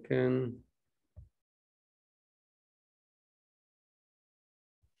second.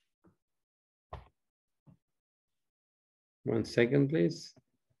 One second, please.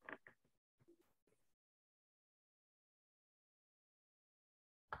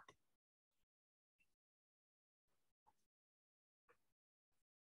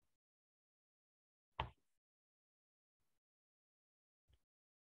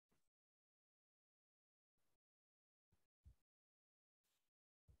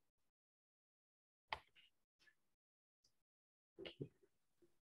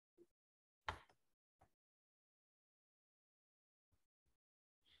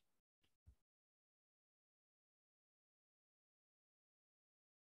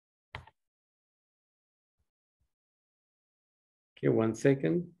 Okay, 1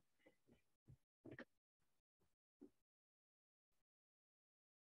 second.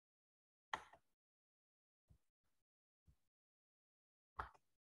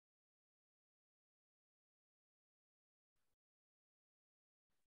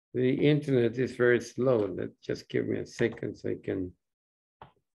 The internet is very slow. Just give me a second so I can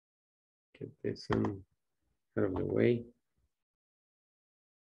get this one out of the way.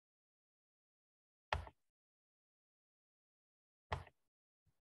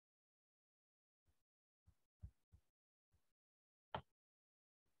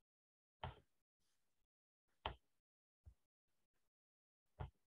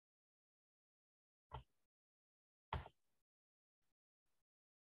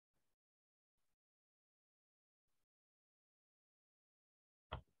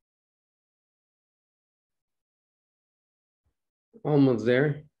 Almost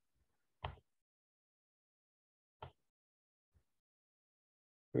there.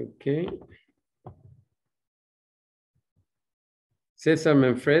 Okay. Cesar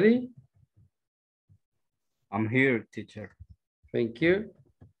Manfredi. I'm here, teacher. Thank you.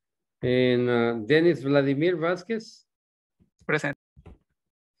 And Dennis Vladimir Vázquez. Present.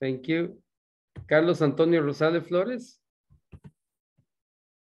 Thank you. Carlos Antonio Rosales Flores.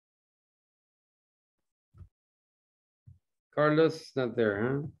 Carlos, not there,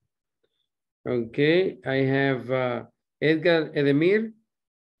 huh? Okay, I have Edgar Edemir.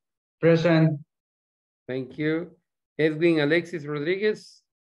 Present. Thank you. Edwin Alexis Rodriguez.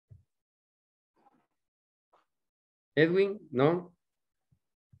 Edwin, no?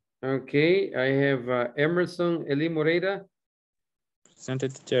 Okay, I have Emerson Eli Moreira. Present,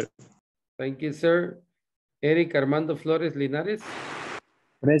 teacher. Thank you, sir. Eric Armando Flores Linares.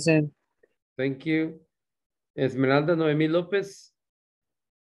 Present. Thank you. Esmeralda Noemí López.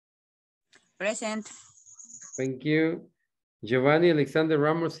 Present. Thank you. Giovanni Alexander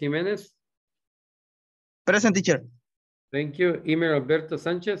Ramos Jiménez. Present, teacher. Thank you. Imer Alberto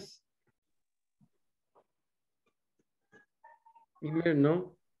Sánchez. Imer,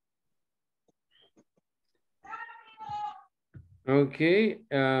 no. Okay.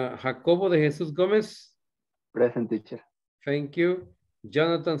 Jacobo de Jesús Gómez. Present, teacher. Thank you.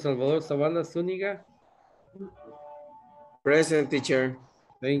 Jonathan Salvador Zavala Zúñiga. Present, teacher.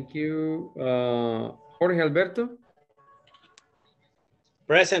 Thank you. Jorge Alberto.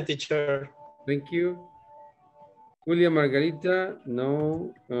 Present, teacher. Thank you. Julia Margarita,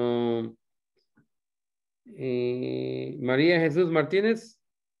 no. María Jesús Martínez.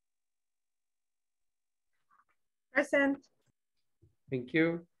 Present. Thank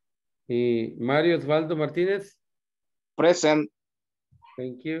you. Mario Osvaldo Martínez. Present.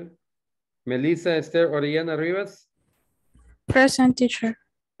 Thank you. Melissa Esther Orellana Rivas. Present, teacher.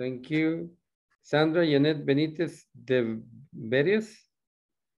 Thank you. Sandra Janet Benítez de Verias.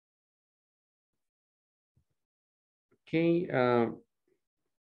 Okay.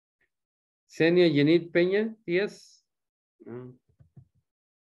 Senia Yenit Peña Díaz. And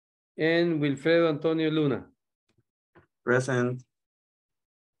Wilfredo Antonio Luna. Present.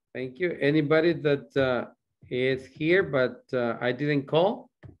 Thank you. Anybody that is here but I didn't call?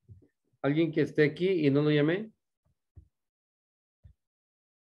 ¿Alguien que esté aquí y no lo llamé?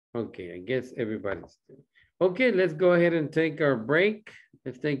 Okay, I guess everybody's. Okay, let's go ahead and take our break.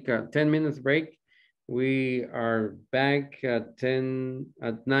 Let's take a 10 minutes break. We are back at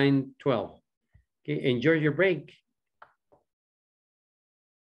 9:12. Okay, enjoy your break.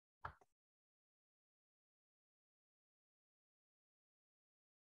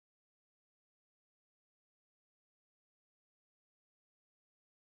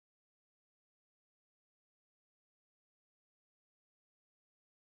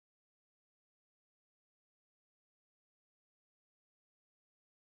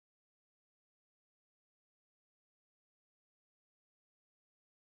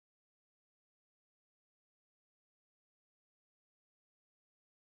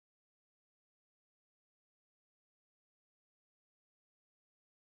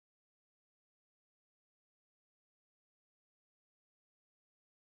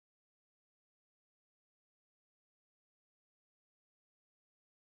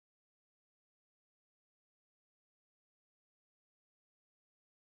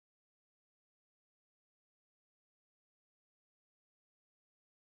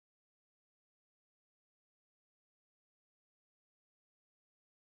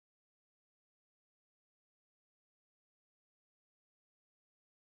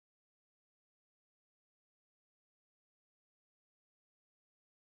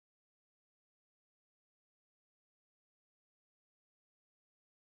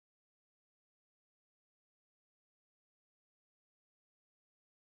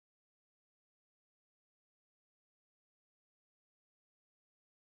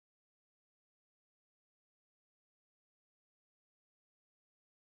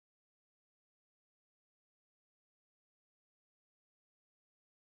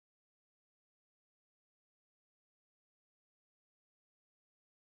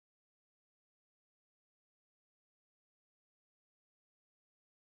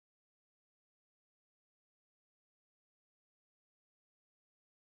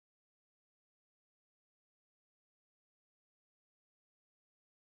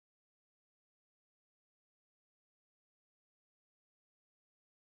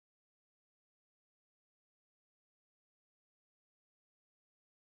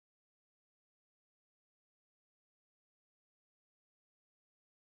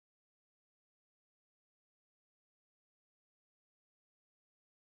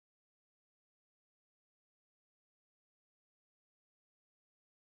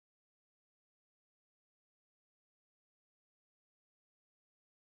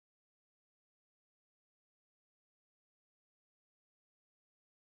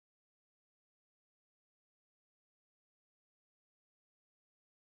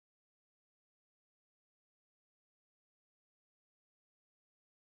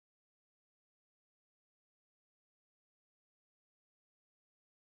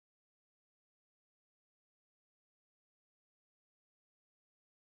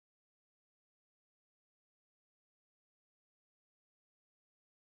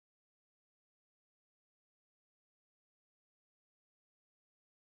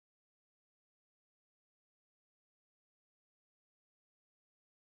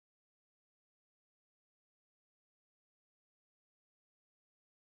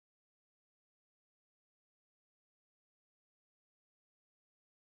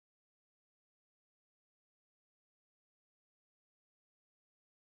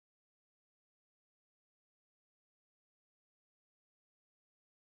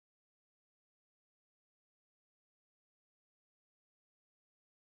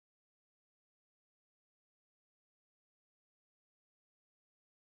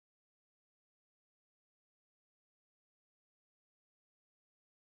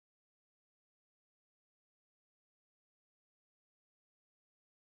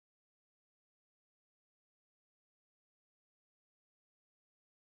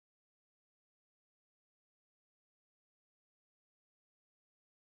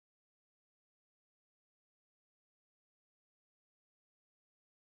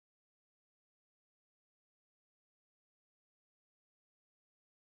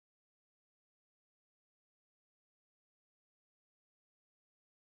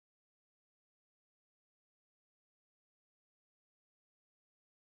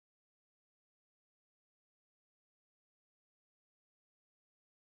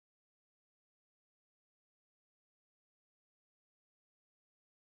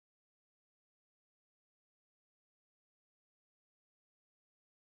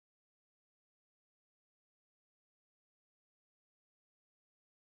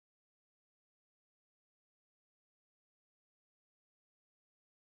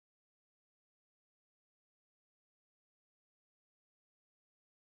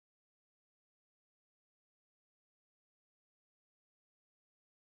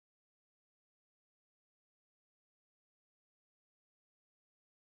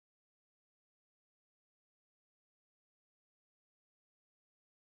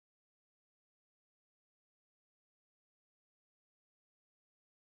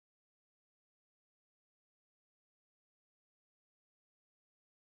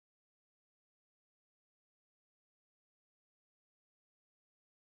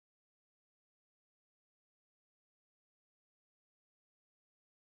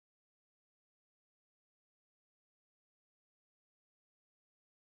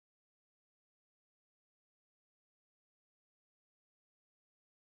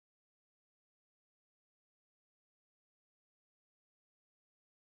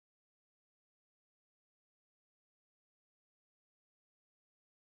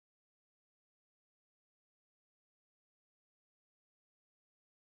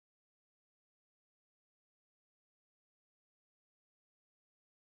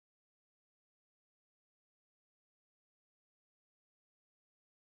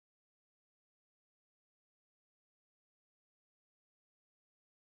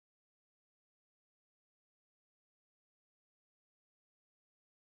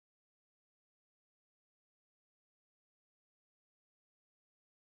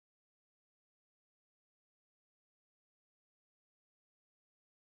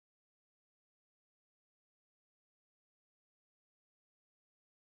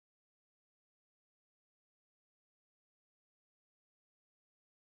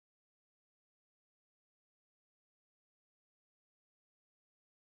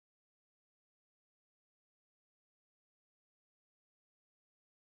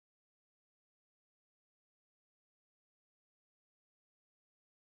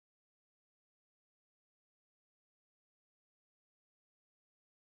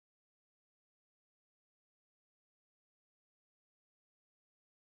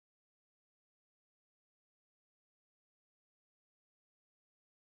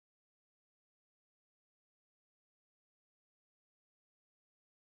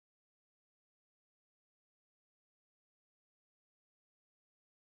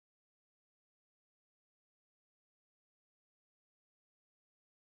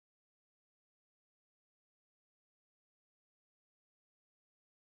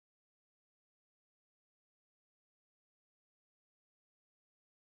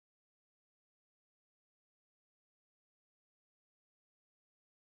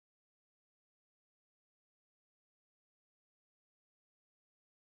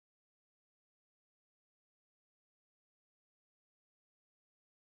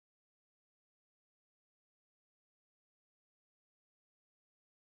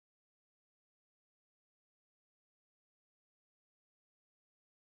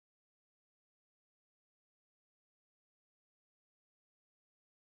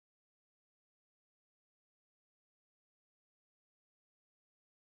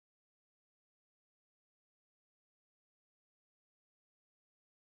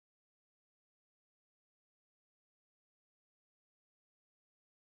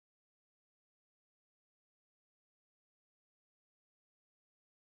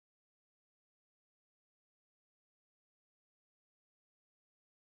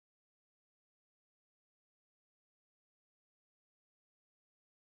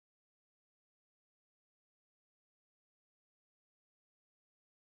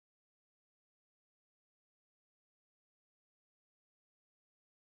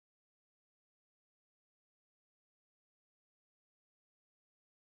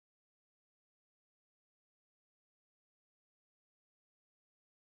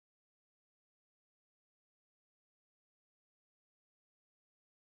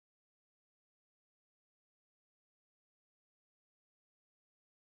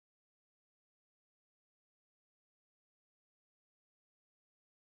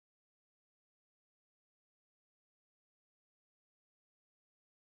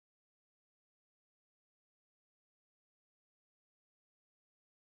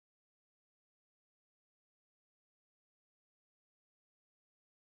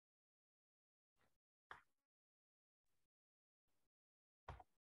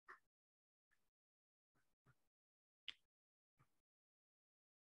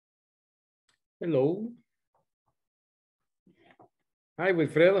 Hello. Hi,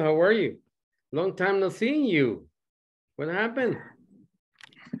 Wilfredo. How are you? Long time no seeing you. What happened?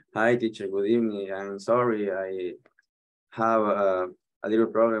 Hi, teacher. Good evening. I'm sorry. I have a little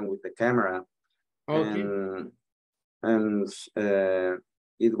problem with the camera. Okay. And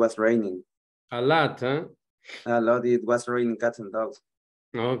it was raining. A lot, huh? A lot. It was raining cats and dogs.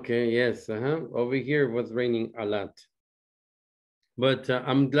 Okay, yes. Over here it was raining a lot. But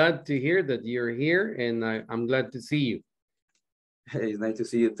I'm glad to hear that you're here, and I'm glad to see you. It's nice to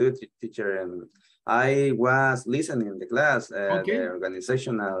see you too, teacher. And I was listening the class, the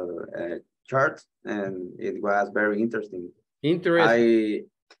organizational chart, and it was very interesting. Interesting.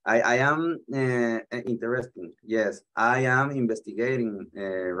 I am interesting. Yes, I am investigating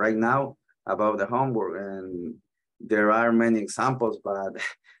right now about the homework, and there are many examples, but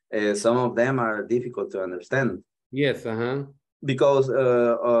some of them are difficult to understand. Yes, because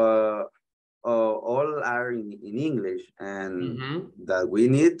all are in English, and that we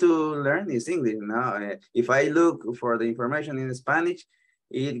need to learn is English. Now, if I look for the information in Spanish,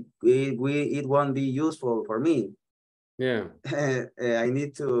 it won't be useful for me. Yeah. I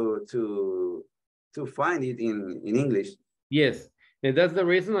need to find it in English. Yes, and that's the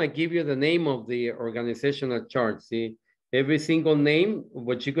reason I give you the name of the organizational chart. See, every single name,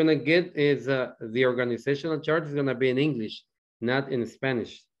 what you're gonna get is the organizational chart is gonna be in English, not in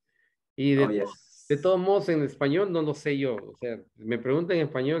Spanish. Y de todos modos en español no lo sé yo. O sea, me preguntan en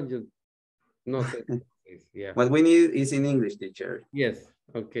español, yo no sé. Yeah. What we need is in English, teacher. Yes,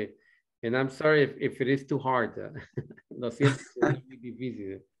 okay. And I'm sorry if it is too hard. Lo siento, es muy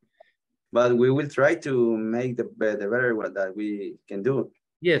difícil. But we will try to make the better one that we can do.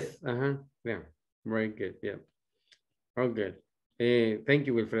 Yes, yeah, very good, yeah. Okay, thank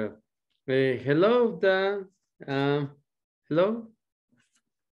you, Wilfredo. Hello, hello.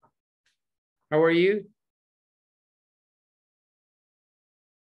 How are you?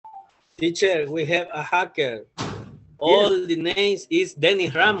 Teacher, we have a hacker. All the names is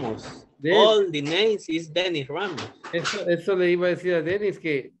Dennis Ramos. All the names is Dennis Ramos. Eso le iba a decir a Dennis,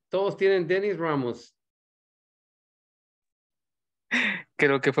 que todos tienen Dennis Ramos.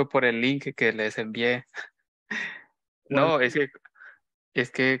 Creo que fue por el link que les envié. No, es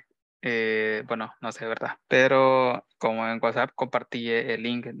que bueno, no sé, ¿verdad? Pero como en WhatsApp compartí el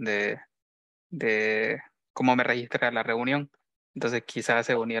link de cómo me registré a la reunión. Entonces quizás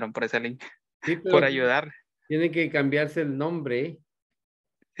se unieron por ese link. Sí, por ayudar. Tiene que cambiarse el nombre.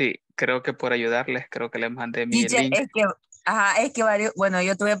 Sí, creo que por ayudarles, creo que les mandé mi link. Es que varios, bueno,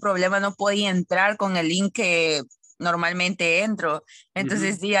 yo tuve problemas, no podía entrar con el link que normalmente entro.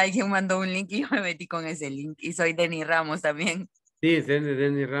 Entonces sí, alguien mandó un link y yo me metí con ese link. Y soy Denny Ramos también. Sí, es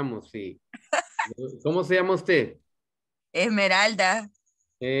Denny Ramos, sí. ¿Cómo se llama usted? Esmeralda.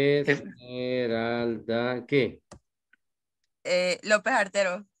 Esmeralda, ¿qué? López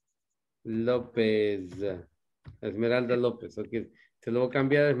Artero. López. Esmeralda López, ok. Se lo voy a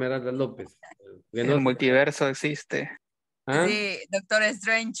cambiar a Esmeralda López. El multiverso existe. Sí, Doctor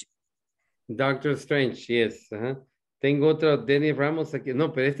Strange. Doctor Strange, yes. Tengo otro Dennis Ramos aquí.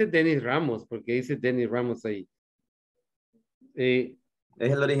 No, pero este es Dennis Ramos, porque dice Dennis Ramos ahí. Es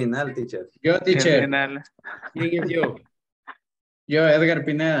el original, teacher. Yo, teacher. ¿Quién es yo? Yo, Edgar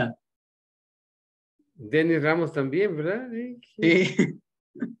Pineda. Dennis Ramos también, ¿verdad? Sí.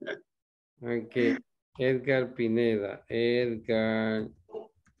 Ok. Edgar Pineda. Edgar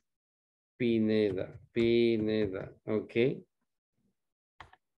Pineda. Pineda. Ok.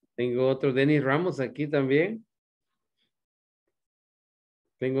 Tengo otro Dennis Ramos aquí también.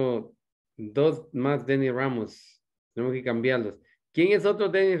 Tengo dos más Dennis Ramos. Tenemos que cambiarlos. ¿Quién es otro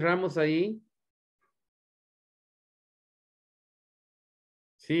Dennis Ramos ahí?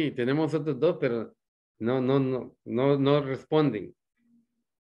 Sí, tenemos otros dos, pero no responden.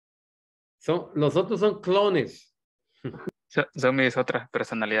 Los otros son clones. Son mis otras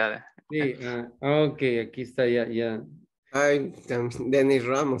personalidades. Sí, ok, aquí está ya. Ay, Dennis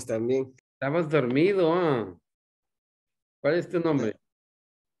Ramos también. Estabas dormido, ¿Cuál es tu nombre?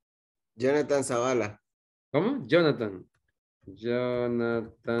 Jonathan Zavala. ¿Cómo? Jonathan.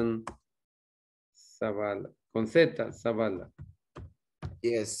 Jonathan Zavala. Con Z, Zavala.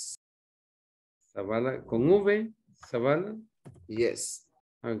 Yes. Zavala. ¿Con V? Zavala. Yes.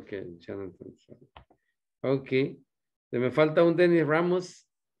 Ok, Jonathan Zavala. Ok. Me falta un Dennis Ramos.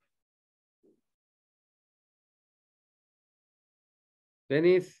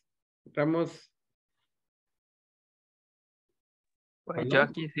 Dennis Ramos. Pues yo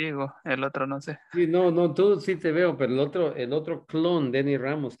aquí sigo, el otro no sé. Sí, no, tú sí te veo, pero el otro clon, Dennis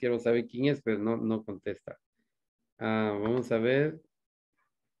Ramos, quiero saber quién es, pero no contesta. Vamos a ver.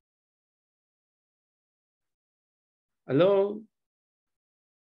 Hello.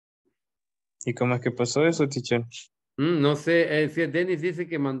 ¿Y cómo es que pasó eso, teacher? No sé, si Dennis dice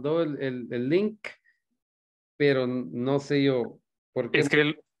que mandó el link, pero no sé yo por qué. Es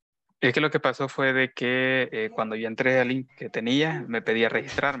que lo que pasó fue de que cuando yo entré al link que tenía, me pedía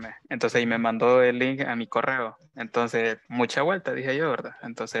registrarme. Entonces ahí me mandó el link a mi correo. Entonces, mucha vuelta, dije yo, ¿verdad?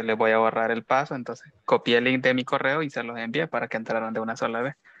 Entonces le voy a borrar el paso. Entonces copié el link de mi correo y se los envié para que entraran de una sola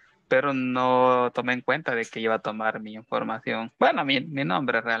vez. Pero no tomé en cuenta de que iba a tomar mi información. Bueno, mi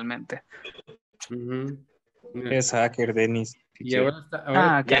nombre realmente. Es hacker, Dennis. Y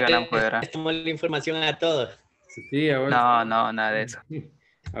ahora qué galán fuera. Tomó la información a todos. Sí, ahora. No, nada de eso.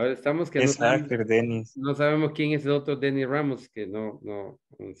 Ahora estamos que es hacker, Dennis. No sabemos quién es el otro Dennis Ramos, que no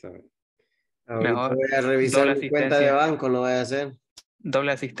sabe. Ahorita Mejor, voy a revisar mi cuenta de banco, lo voy a hacer.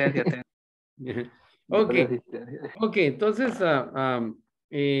 Doble asistencia. Ok, entonces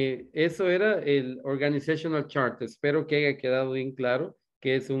eso era el organizational chart. Espero que haya quedado bien claro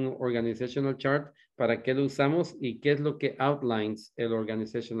qué es un organizational chart, para qué lo usamos y qué es lo que outlines el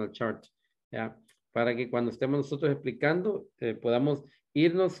organizational chart. ¿Ya? Para que cuando estemos nosotros explicando podamos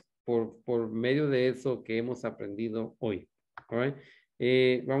irnos por medio de eso que hemos aprendido hoy. All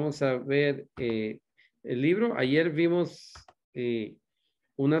right? Vamos a ver el libro. Ayer vimos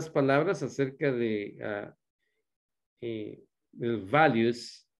unas palabras acerca de el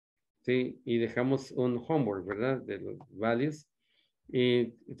values, ¿sí? Y dejamos un homework, ¿verdad? De los values.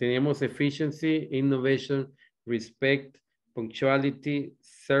 Teníamos efficiency, innovation, respect, punctuality,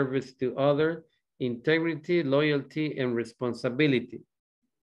 service to other, integrity, loyalty, and responsibility.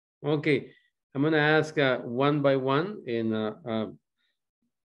 Okay, I'm going to ask one by one, and I'm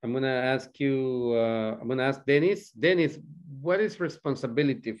going to ask you, I'm going to ask Dennis. Dennis, what is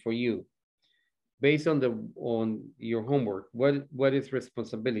responsibility for you? Based on your homework, what is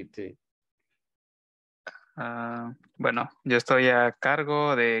responsibility? Bueno, yo estoy a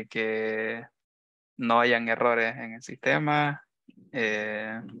cargo de que no hayan errores en el sistema,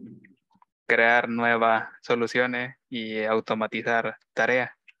 crear nuevas soluciones y automatizar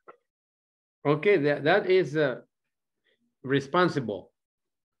tareas. Okay, that is responsible.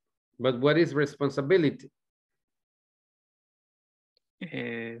 But what is responsibility?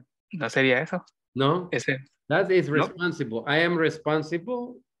 ¿No sería eso? No, that is responsible. No? I am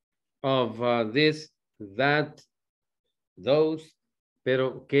responsible of this, that, those,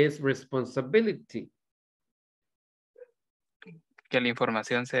 pero ¿qué es responsibility? Que la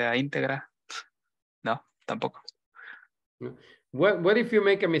información sea íntegra. No, tampoco. What if you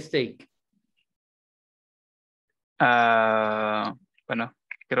make a mistake? Bueno,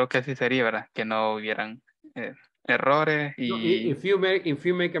 creo que así sería, ¿verdad? Que no hubieran errores y... No, if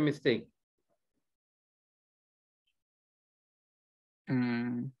you make a mistake.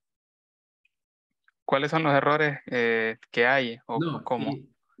 ¿Cuáles son los errores que hay o cómo?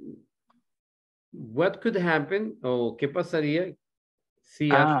 What could happen o qué pasaría si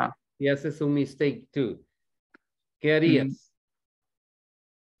haces un mistake too? ¿Qué harías?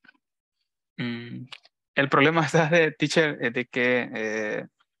 El problema está de teacher de que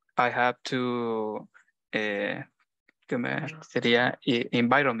I have to sería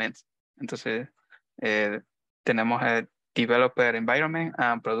environment. Entonces tenemos developer environment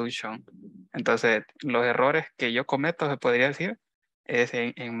and production. Entonces los errores que yo cometo, se podría decir, es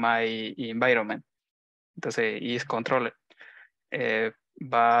en my environment. Entonces is controller.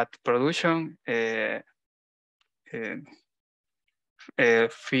 But production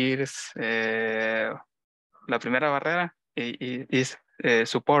fears la primera barrera is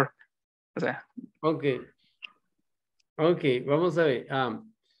support. O sea. Ok, vamos a ver.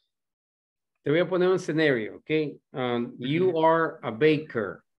 Te voy a poner un escenario, okay? You are a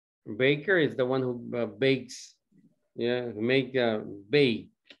baker. Baker is the one who bakes, yeah, who make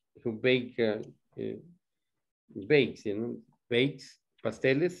bakes, you know, bakes,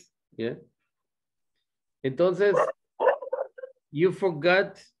 pasteles, yeah. Entonces, you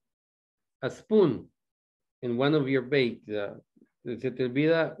forgot a spoon in one of your bakes. Se te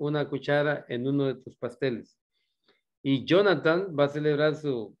olvida una cuchara en uno de tus pasteles. Y Jonathan va a celebrar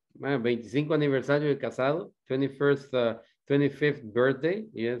su 25 aniversario de casado, 25th birthday,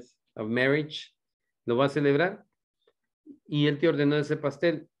 yes, of marriage. Lo va a celebrar. Y él te ordenó ese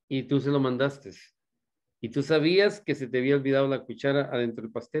pastel y tú se lo mandaste. Y tú sabías que se te había olvidado la cuchara adentro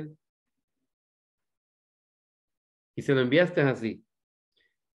del pastel. Y se lo enviaste así.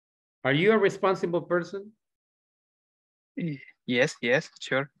 Are you a responsible person? Yes,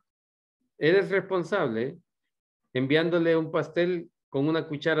 sure. ¿Eres responsable enviándole un pastel con una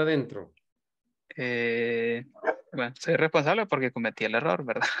cuchara adentro? Bueno, soy responsable porque cometí el error,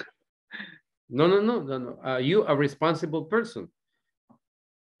 ¿verdad? No. Are you a responsible person?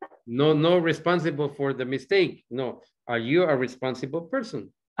 No responsible for the mistake. No. Are you a responsible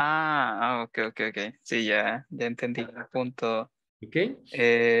person? Ok. Sí, ya entendí el punto. Okay.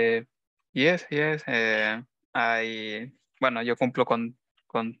 Yes. Bueno, yo cumplo con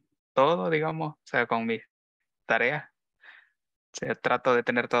todo, digamos, o sea, con mis tareas. O sea, trato de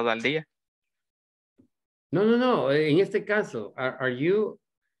tener todo al día. No. En este caso, are you...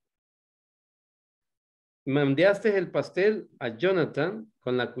 Mandaste el pastel a Jonathan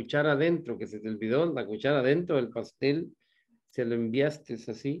con la cuchara adentro, que se te olvidó la cuchara adentro del pastel, se lo enviaste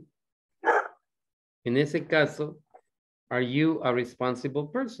así. En ese caso, are you a responsible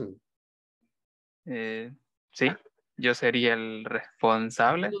person? Sí, yo sería el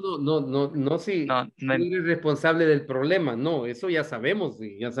responsable. No, si tú eres responsable del problema, no, eso ya sabemos,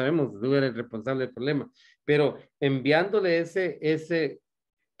 tú eres responsable del problema, pero enviándole ese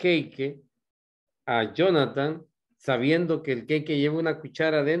cake a Jonathan, sabiendo que el cake lleva una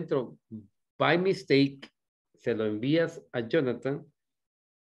cuchara adentro, by mistake, se lo envías a Jonathan.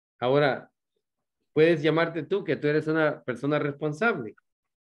 Ahora, puedes llamarte tú, que tú eres una persona responsable.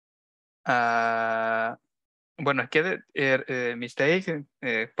 Bueno, es que mistake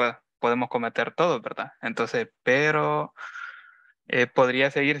podemos cometer todos, ¿verdad? Entonces, pero podría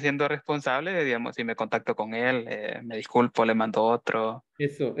seguir siendo responsable, digamos, si me contacto con él, me disculpo, le mando otro.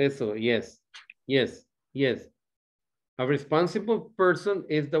 Eso, yes. A responsible person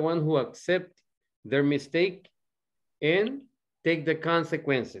is the one who accepts their mistake and take the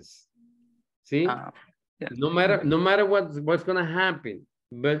consequences. See? Yeah. No matter what's going to happen.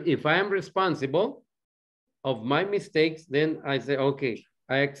 But if I am responsible of my mistakes, then I say, okay,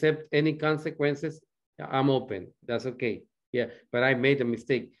 I accept any consequences. I'm open. That's okay. Yeah, but I made a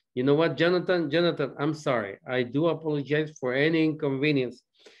mistake. You know what, Jonathan, I'm sorry. I do apologize for any inconvenience,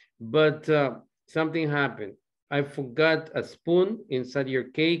 but something happened. I forgot a spoon inside your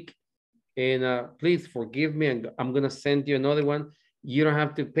cake, and please forgive me, and I'm going to send you another one. You don't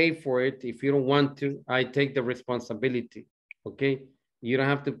have to pay for it. If you don't want to, I take the responsibility, okay? You don't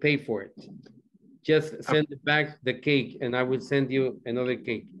have to pay for it. Just send back the cake, and I will send you another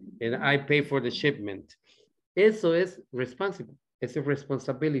cake, and I pay for the shipment. Eso es responsible. Eso es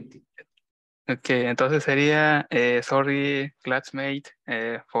responsibility. Okay, entonces sería, sorry, classmate,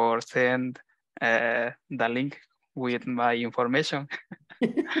 for send the link with my information.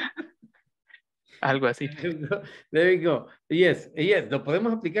 Algo así. There you go. Yes, lo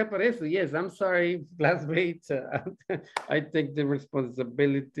podemos aplicar para eso. Yes, I'm sorry, classmate. I take the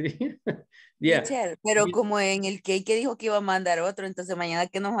responsibility. Yeah. Teacher, pero como en el cake que dijo que iba a mandar otro, entonces mañana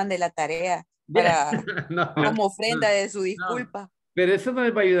que nos mande la tarea para como ofrenda de su disculpa. Pero eso no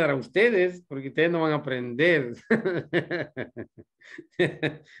les va a ayudar a ustedes, porque ustedes no van a aprender.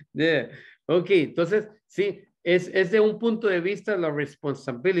 Yeah. Ok, entonces, sí, es de un punto de vista la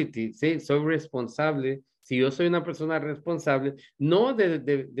responsibility, sí, soy responsable. Si yo soy una persona responsable, no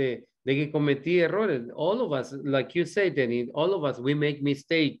de que cometí errores. All of us, like you say, Danny, all of us, we make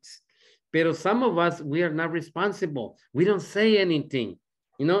mistakes. Pero some of us, we are not responsible. We don't say anything,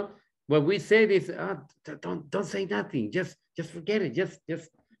 you know? What we said is, don't say nothing. Just forget it.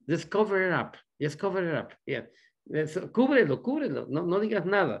 Just cover it up. Just cover it up. Yeah. Cúbrelo. No digas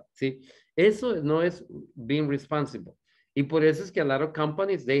nada. ¿Sí? Eso no es being responsible. Y por eso es que a lot of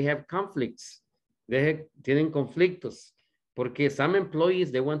companies, they have conflicts. Tienen conflictos. Porque some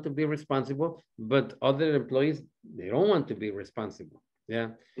employees, they want to be responsible, but other employees, they don't want to be responsible.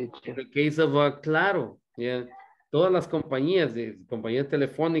 Yeah. In the case of Claro, yeah. Todas las compañías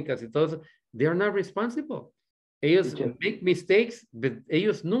telefónicas y todo eso, they are not responsible. Ellos make mistakes, but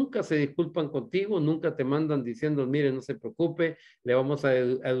ellos nunca se disculpan contigo, nunca te mandan diciendo, mire, no se preocupe, le vamos a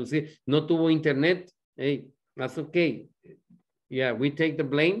deducir. No tuvo internet, hey, that's okay. Yeah, we take the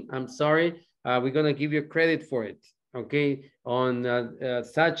blame. I'm sorry. We're going to give you credit for it. Okay, on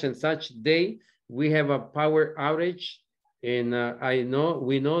such and such day, we have a power outage. And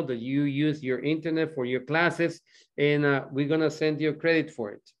we know that you use your internet for your classes, and we're going to send you credit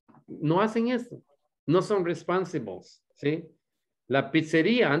for it. No hacen eso. No son responsibles, ¿sí? La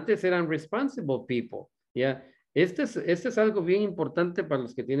pizzería antes eran responsible people, ¿ya? Este es algo bien importante para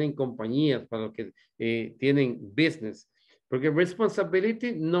los que tienen compañías, para los que tienen business. Porque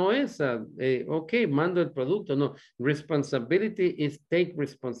responsibility no es, ok, mando el producto, no. Responsibility is take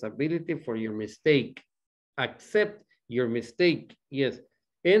responsibility for your mistake. Accept your mistake, yes,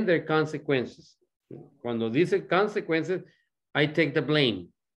 and their consequences. Cuando dice consequences, I take the blame.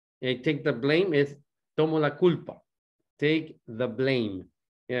 I take the blame es tomo la culpa. Take the blame.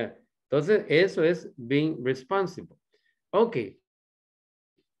 Yeah. Entonces, eso es being responsible. Okay.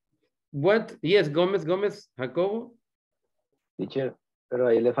 What? Yes, Gómez, Jacobo. Teacher, pero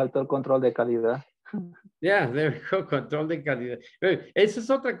ahí le faltó el control de calidad. Yeah, there we go, control de calidad. Eso es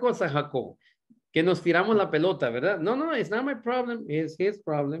otra cosa, Jacobo, que nos tiramos la pelota, ¿verdad? No, it's not my problem, it's his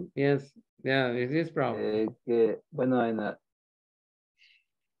problem. Yes, yeah, it's his problem. Que, bueno,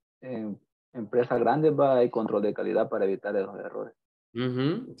 en empresas grandes hay control de calidad para evitar esos errores.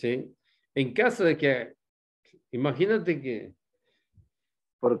 Sí. En caso de que, imagínate que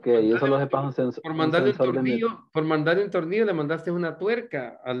porque yo solo sepa un sensor. Por mandarle un tornillo le mandaste una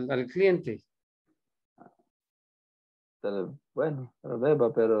tuerca al cliente. Bueno, tal vez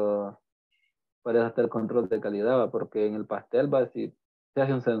va, pero para hacer control de calidad, va, porque en el pastel va, si se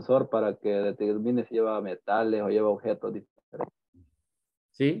hace un sensor para que determine si lleva metales o lleva objetos diferentes.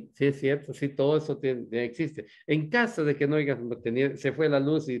 Sí, es cierto, sí, todo eso existe. En caso de que no digas, se fue la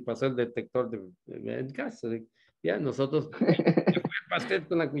luz y pasó el detector, en caso de, ya nosotros, se fue el pastel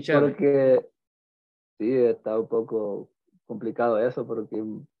con la cuchara. Porque sí, está un poco complicado eso, porque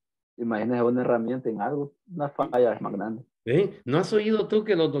imagínese una herramienta en algo, una falla es más grande. ¿No has oído tú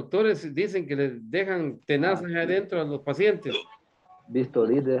que los doctores dicen que les dejan tenazas adentro a los pacientes?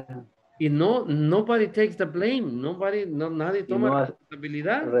 Bisturí de... Y nobody takes the blame, nadie toma la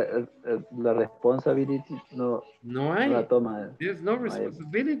responsabilidad. La responsabilidad no hay. La toma. There's no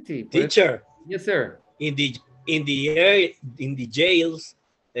responsibility. Teacher. Yes, sir. In the jails,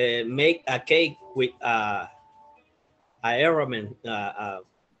 make a cake with a element, a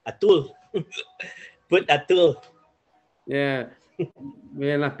tool. Put a tool. Yeah.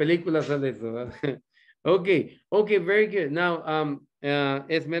 En las películas sale eso. Okay, very good. Now,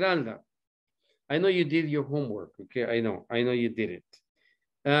 Esmeralda, I know you did your homework. Okay, I know you did it.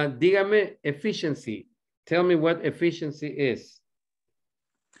 Dígame efficiency. Tell me what efficiency is.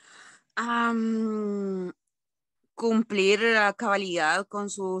 Cumplir a cabalidad con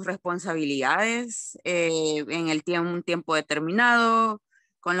sus responsabilidades en un tiempo determinado,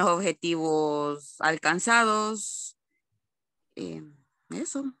 con los objetivos alcanzados.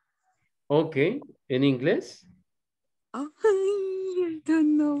 Eso. Okay, ¿en inglés? Oh, I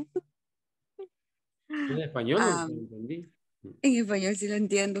don't know. En español no lo entendí. En español sí lo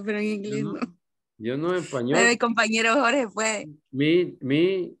entiendo, pero en inglés no. Yo no en español. Pero mi compañero Jorge puede.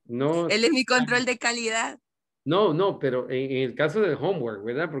 No. Él es mi control de calidad. No, pero en el caso del homework,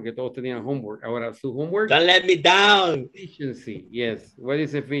 ¿verdad? Porque todos tenían homework. Ahora, su homework. Don't let me down. Efficiency, yes. What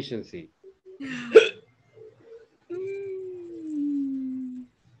is efficiency?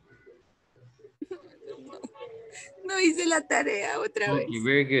 No hice la tarea otra vez.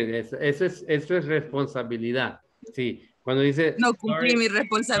 Very good. Eso es responsabilidad. Sí. Cuando dice. No cumplí mi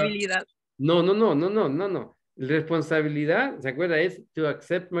responsabilidad. No. Responsabilidad, ¿se acuerda? Es to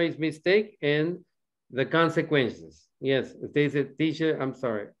accept my mistake and the consequences. Yes. Usted dice, teacher, I'm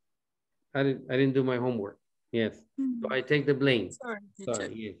sorry. I didn't do my homework. Yes. So I take the blame.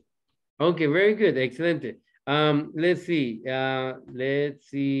 Sorry, yes. Okay, very good. Excelente. Let's see.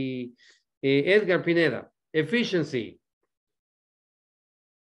 Edgar Pineda. Efficiency.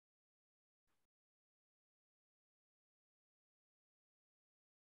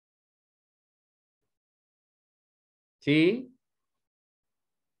 Sí.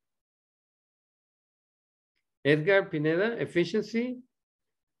 Edgar Pineda, efficiency.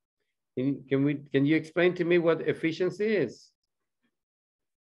 Can you explain to me what efficiency is?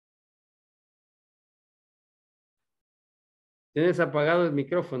 Tienes apagado el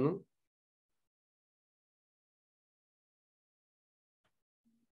micrófono.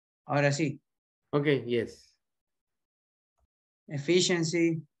 Ahora sí. Okay, yes.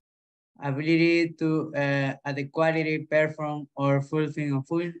 Efficiency, ability to adequately perform or fulfill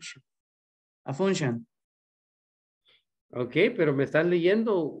a function. Ok, pero me estás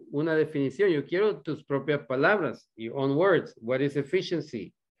leyendo una definición. Yo quiero tus propias palabras, your own words. What is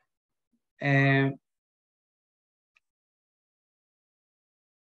efficiency? To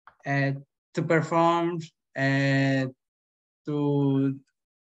perform to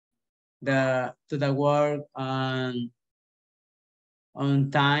the work on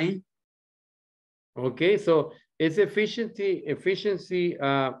time. Okay, so is efficiency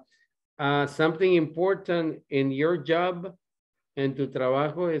something important in your job? En tu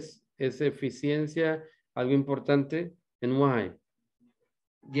trabajo es eficiencia algo importante, and why?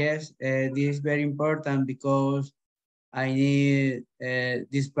 Yes, this is very important because I need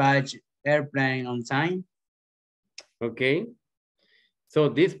dispatch airplane on time. Okay. So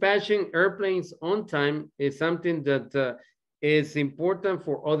dispatching airplanes on time is something that is important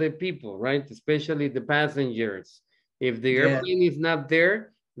for other people, right? Especially the passengers. If the airplane is not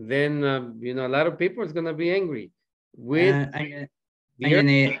there, then, a lot of people is going to be angry with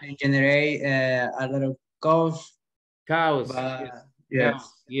I generate a lot of cows. Cows. Yes.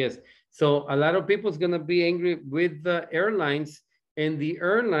 Yes. So a lot of people is going to be angry with the airlines, and the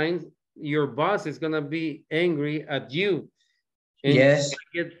airlines, your boss is going to be angry at you. And yes.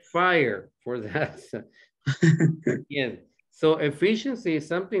 you get fired for that. Yes. So efficiency is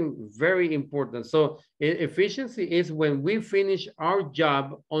something very important. So efficiency is when we finish our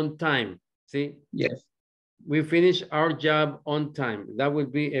job on time. See? Yes. We finish our job on time. That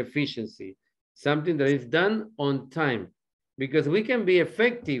would be efficiency. Something that is done on time. Because we can be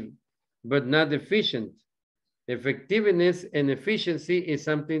effective, but not efficient. Effectiveness and efficiency is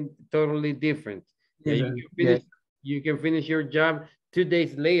something totally different. You can finish your job 2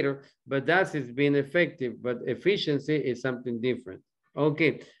 days later, but that is being effective. But efficiency is something different.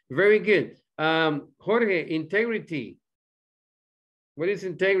 Okay, very good. Jorge, integrity. What is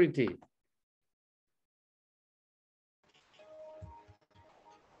integrity?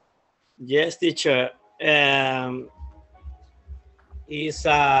 Yes, teacher. Is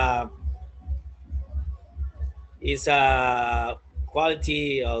a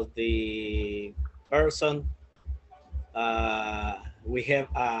quality of the person. We have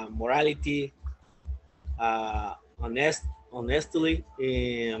morality, honesty, honesty.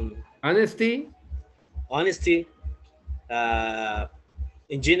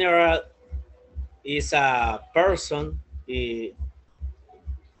 In general, is a person.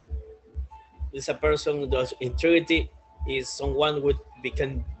 Is a person whose integrity is someone who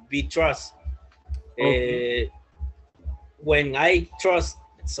can be trust. Okay. When I trust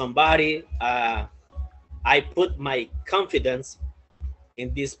somebody, I put my confidence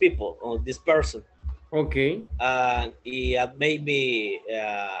in these people or this person. Okay. It made me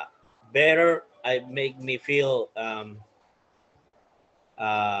better. It made me feel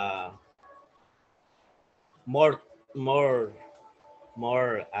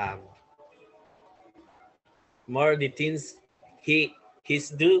more the things he's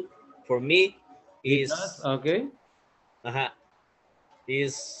do for me is okay.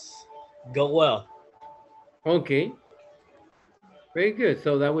 Is go well. Okay. Very good.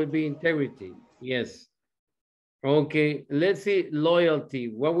 So that would be integrity. Yes. Okay. Let's see loyalty.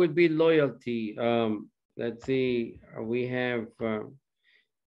 What would be loyalty? Let's see. We have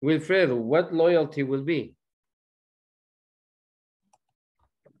Wilfredo. What loyalty will be?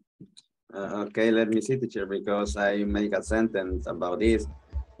 Okay, let me see, teacher, because I make a sentence about this.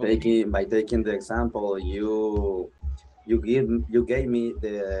 Okay. By taking the example, you gave me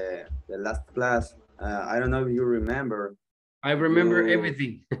the last class. I don't know if you remember. I remember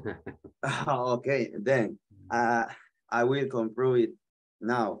everything. Okay, then I will comprove it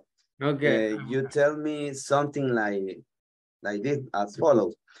now. Okay. You tell me something like this as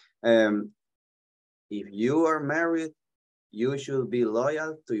follows. If you are married, you should be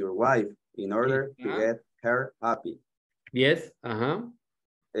loyal to your wife in order to get her happy. Yes.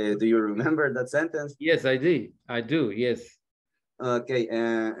 Do you remember that sentence? Yes, I do. I do. Yes. Okay,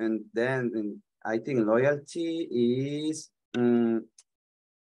 and then I think loyalty is I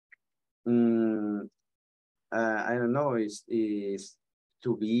don't know, is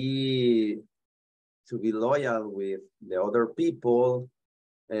to be loyal with the other people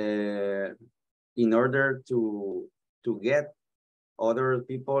in order to get other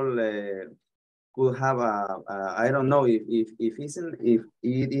people could have I don't know if it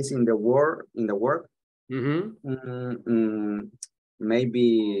is in the work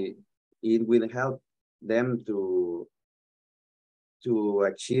maybe it will help them to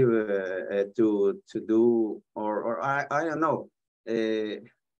achieve to do or I don't know.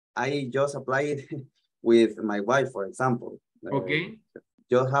 I just applied with my wife, for example. Okay.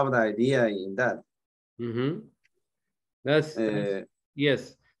 Just have the idea in that. That's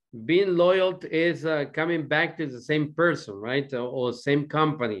yes. Being loyal is coming back to the same person, right? Or same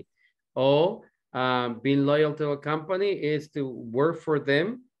company. Or being loyal to a company is to work for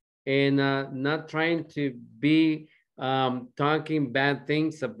them and not trying to be talking bad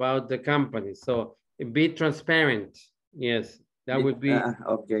things about the company. So be transparent. Yes, that would be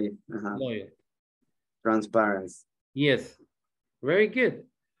okay. Loyal. Transparency. Yes, very good.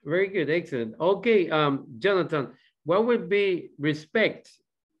 Very good, excellent. Okay, Jonathan, what would be respect?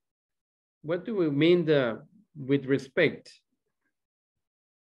 What do we mean with respect?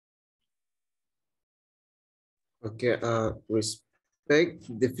 Okay,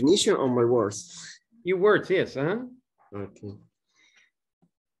 respect definition of my words. Your words, yes, Okay.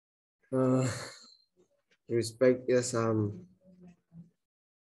 Respect is how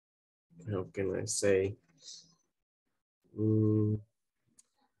can I say?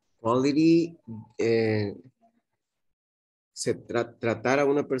 Quality tratar a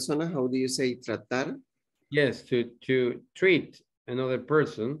una persona, how do you say tratar? Yes, to treat another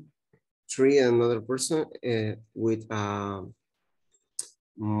person. Treat another person with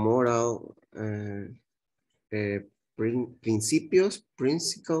moral principles.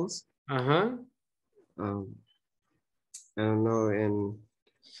 Uh-huh. I don't know. And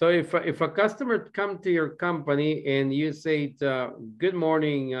so if a customer come to your company and you say, good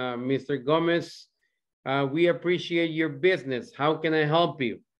morning, Mr. Gomez, we appreciate your business. How can I help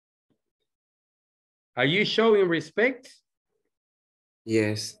you? Are you showing respect?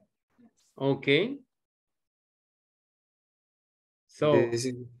 Yes. Okay. So this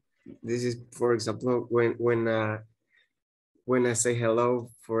is for example, when I say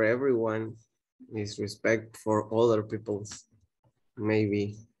hello for everyone, is respect for other people's.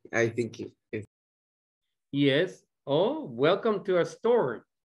 Maybe I think it. Yes. Oh, welcome to our store.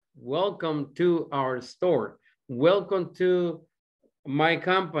 Welcome to our store. Welcome to my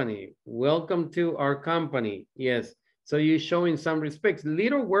company. Welcome to our company. Yes. So you're showing some respect.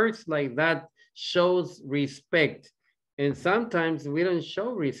 Little words like that shows respect. And sometimes we don't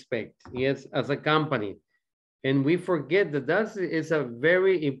show respect, yes, as a company. And we forget that that is a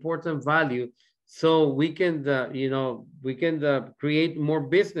very important value. So we can, we can create more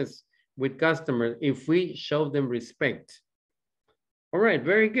business with customers if we show them respect. All right,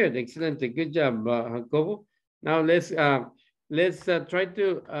 very good, excellent, good job, Jacobo. Now let's try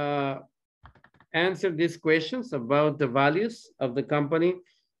to answer these questions about the values of the company.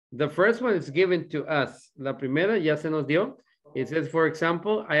 The first one is given to us. La primera ya se nos dio. It says, for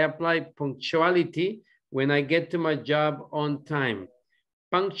example, I apply punctuality when I get to my job on time.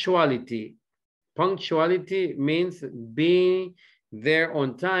 Punctuality. Punctuality means being there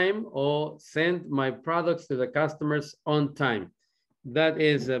on time or send my products to the customers on time. That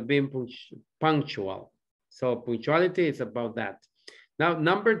is being punctual. So punctuality is about that. Now,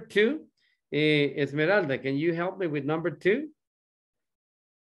 number two, Esmeralda, can you help me with number two?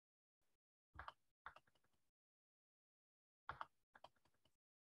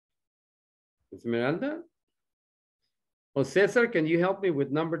 Esmeralda? O Cesar, can you help me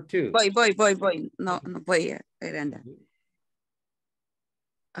with number two? Voy. No voy, Esmeralda.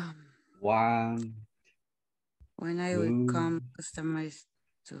 One. When I welcome customers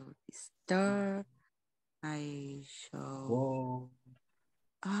to the store, I show.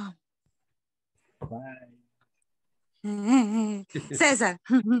 Oh. Cesar.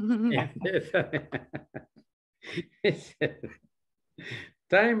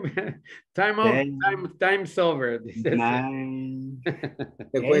 Time's over.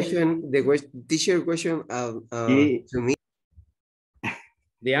 Teacher question to me.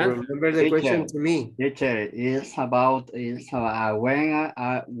 The answer. Remember the question to me. Teacher, it's about when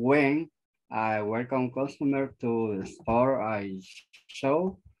I welcome customer to the store, I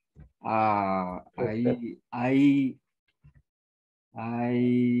show. I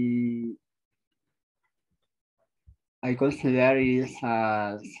consider it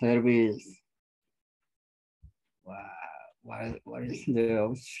a service. What is the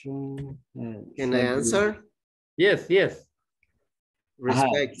option? Can I answer? Yes.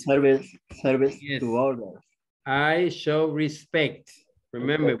 Respect. Service yes. To others. I show respect.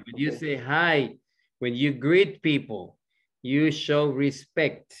 Remember, when you say hi, when you greet people, you show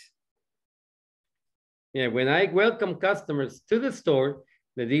respect. Yeah, when I welcome customers to the store,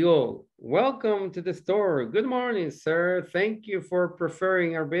 le digo, welcome to the store. Good morning, sir. Thank you for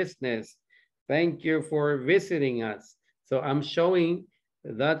preferring our business. Thank you for visiting us. So I'm showing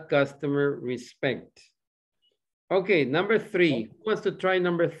that customer respect. Okay, number three. Who wants to try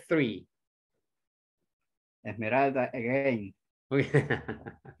number three? Esmeralda again.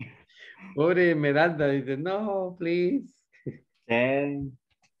 Pobre Esmeralda dice, no, please. 10,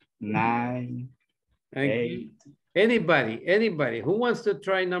 9, 8. Anybody. Who wants to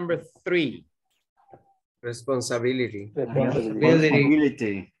try number three? Responsibility.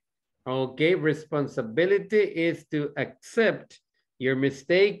 Okay, responsibility is to accept your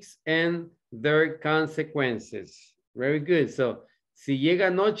mistakes and their consequences. Very good. So, si llega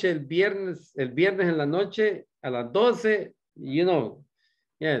noche el viernes en la noche a las 12, you know,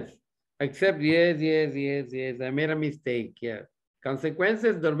 yes, accept, yes, I made a mistake, yeah.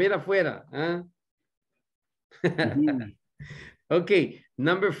 Consequences, dormir afuera, huh? Okay,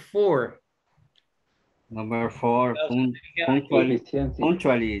 number 4. Number 4,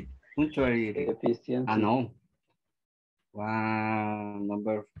 punctuality. Efficiency. No.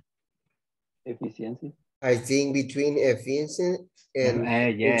 Number efficiency. I think between efficiency and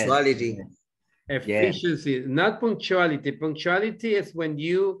punctuality. Efficiency, not punctuality. Punctuality is when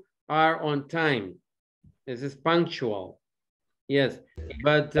you are on time. This is punctual. Yes,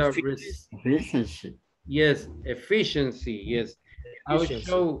 but Efficiency. yes, efficiency. Yes, I will Efficiency.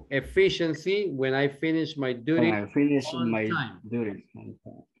 show efficiency when I finish my duty. When I finish on my time. duties.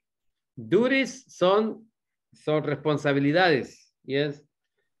 Duties son responsabilidades. Yes.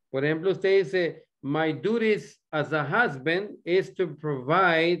 Por ejemplo, usted dice, my duties as a husband is to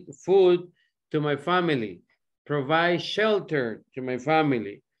provide food to my family, provide shelter to my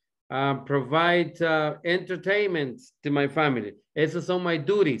family, provide entertainment to my family. Esos son my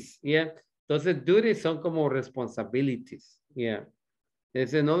duties, yeah. Entonces, duties son como responsibilities, yeah.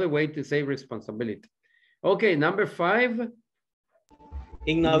 There's another way to say responsibility. Okay, number 5.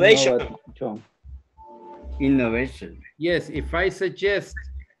 Innovation. Innovation. Yes, if I suggest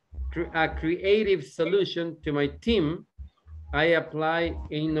a creative solution to my team, I apply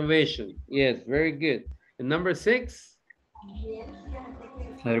innovation. Yes, very good. And number 6.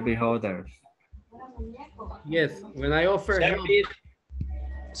 Service orders. Yes, when I offer help.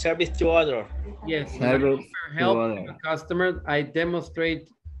 Service to other. Yes, when Service I offer help to a customer, I demonstrate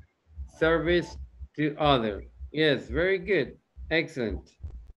service to other. Yes, very good. Excellent.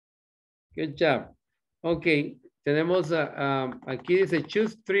 Good job. Okay, tenemos aquí dice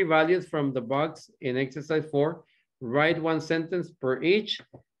choose 3 values from the box in exercise 4. Write 1 sentence per each.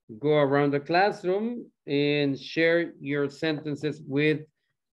 Go around the classroom and share your sentences with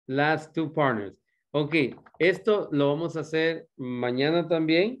last 2 partners. Ok, esto lo vamos a hacer mañana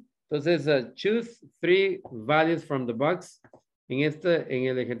también. Entonces, choose 3 values from the box en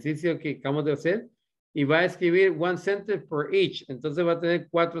el ejercicio que acabamos de hacer. Y va a escribir 1 sentence per each. Entonces va a tener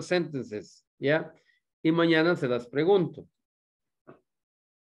 4 sentences, ¿ya? Y mañana se las pregunto.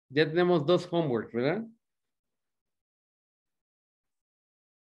 Ya tenemos 2 homework, ¿verdad?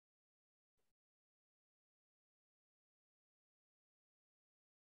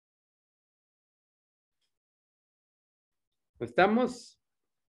 ¿Estamos?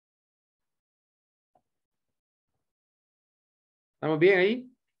 ¿Estamos bien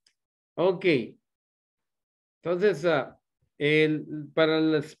ahí? Ok. Entonces, para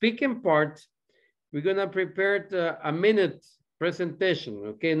el speaking part, we're going to prepare a minute presentation,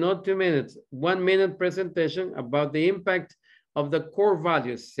 okay? Not 2 minutes, 1 minute presentation about the impact of the core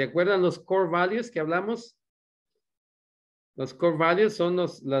values. ¿Se acuerdan los core values que hablamos? Los core values son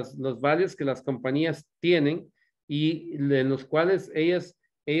los values que las compañías tienen y en los cuales ellos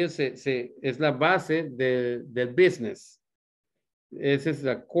es la base del business. Esa es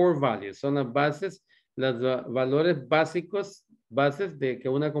la core value, son las bases, los valores básicos, bases de que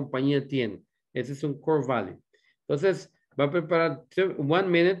una compañía tiene. Ese es un core value. Entonces, va a preparar 1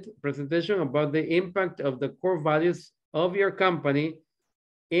 minute presentation about the impact of the core values of your company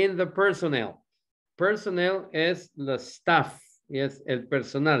in the personnel. Personnel es the staff, es el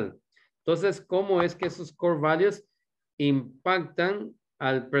personal. Entonces, ¿cómo es que esos core values impactan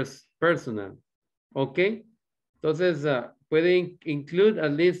al personal? ¿Ok? Entonces, puede include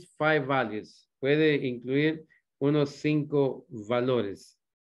at least 5 values. Puede incluir unos 5 valores.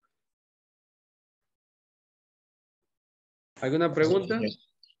 ¿Alguna pregunta?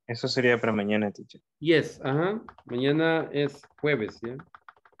 Eso sería para mañana, teacher. Yes, ajá. Mañana es jueves, ¿ya?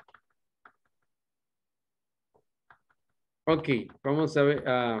 Ok, vamos a ver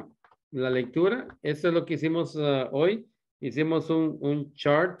la lectura. Eso es lo que hicimos hoy. Hicimos un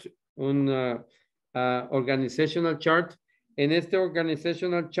chart, un organizational chart. En este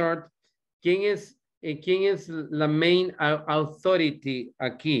organizational chart, ¿quién es la main authority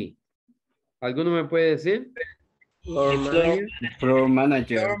aquí? ¿Alguno me puede decir? Floor manager. Floor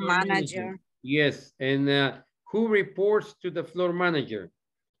manager. Yes, and who reports to the floor manager?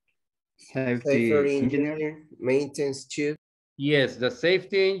 Safety engineer, maintenance chief. Yes, the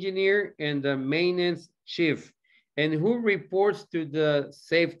safety engineer and the maintenance chief. And who reports to the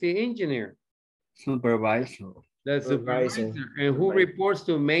safety engineer? Supervisor. The supervisor. And who reports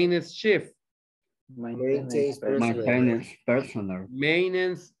to maintenance chief? Maintenance personnel.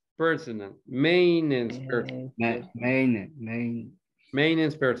 Maintenance personnel. Maintenance person.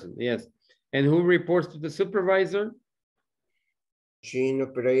 Maintenance person, yes. And who reports to the supervisor? Machine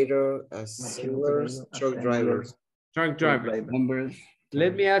operator, assemblers, truck drivers. Truck drivers.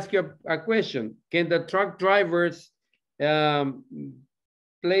 Let me ask you a question. Can the truck drivers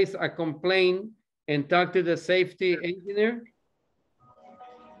place a complaint and talk to the safety engineer?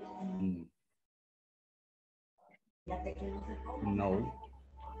 No.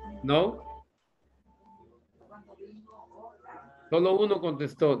 No. Solo uno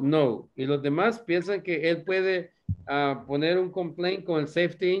contestó no. Y los demás piensan que él puede poner un complaint con el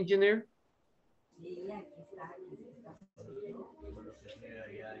safety engineer.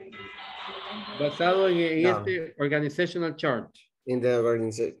 basado en este organizational chart. In the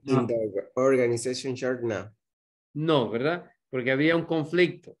organization chart, no. No, ¿verdad? Porque había un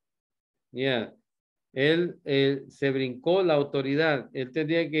conflicto. Yeah. Él se brincó la autoridad. Él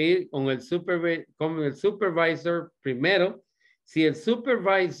tendría que ir con el supervisor primero. Si el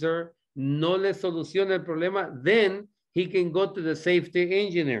supervisor no le soluciona el problema, then he can go to the safety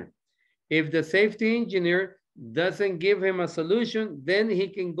engineer. If the safety engineer doesn't give him a solution, then he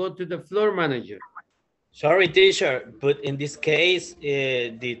can go to the floor manager. Sorry, teacher, but in this case,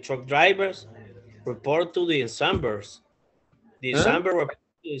 the truck drivers report to the ensembles. The ensemble report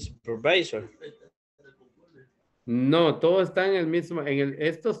to the supervisor. No, todos están en el mismo,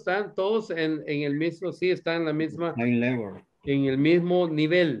 estos están todos en el mismo, sí, están en la misma, en el mismo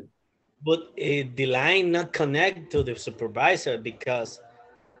nivel. But the line not connect to the supervisor because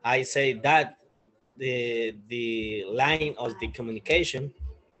I say that the line of the communication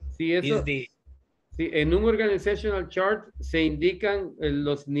sí, eso, is the... Sí, en un organizational chart se indican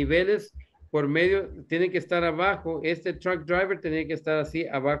los niveles por medio, tiene que estar abajo, este truck driver tiene que estar así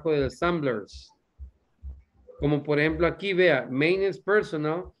abajo de los assemblers. Como por ejemplo aquí, vea, maintenance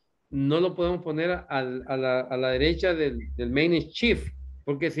personal, no lo podemos poner a la derecha del maintenance chief,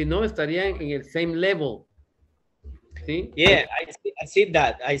 porque si no estarían en el same level. ¿Sí? Yeah, I see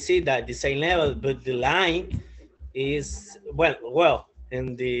that, the same level, but the line is, well,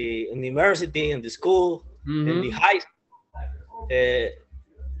 in the university, in the school, in the high school,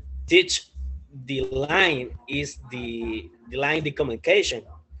 teach the line is the line, the communication,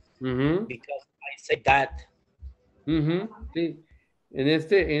 because I say that. Sí. En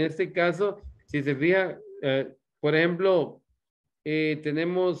este caso, si se fija, por ejemplo,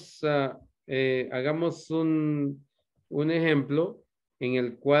 tenemos, hagamos un ejemplo en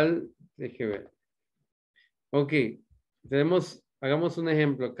el cual, déjeme ver. Ok, hagamos un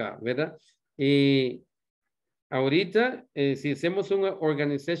ejemplo acá, ¿verdad? Y ahorita, si hacemos un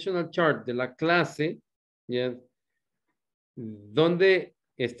organizational chart de la clase, ¿ya? ¿Dónde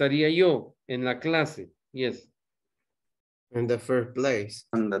estaría yo en la clase? Yes. In the first place.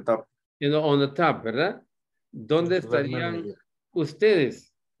 On the top. On the top, ¿verdad? ¿Dónde estarían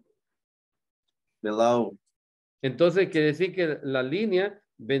ustedes? Below. Entonces quiere decir que la línea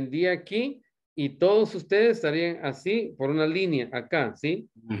vendría aquí y todos ustedes estarían así por una línea acá, ¿sí?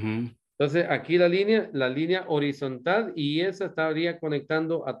 Entonces aquí la línea horizontal y esa estaría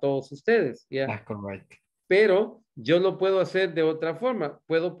conectando a todos ustedes, ¿ya? That's correct. Pero yo lo puedo hacer de otra forma.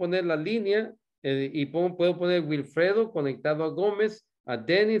 Puedo poner la línea y puedo poner Wilfredo conectado a Gómez, a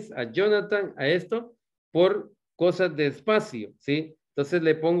Dennis, a Jonathan, a esto, por cosas de espacio, ¿sí? Entonces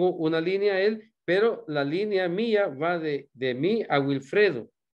le pongo una línea a él, pero la línea mía va de mí a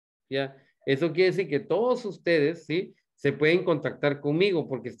Wilfredo, ¿ya? Eso quiere decir que todos ustedes, ¿sí? Se pueden contactar conmigo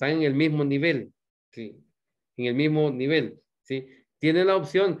porque están en el mismo nivel, ¿sí? En el mismo nivel, ¿sí? Tiene la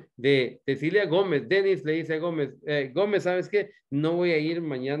opción de decirle a Gómez, Dennis le dice a Gómez, Gómez, ¿sabes qué? No voy a ir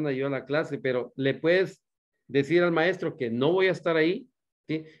mañana yo a la clase, pero le puedes decir al maestro que no voy a estar ahí,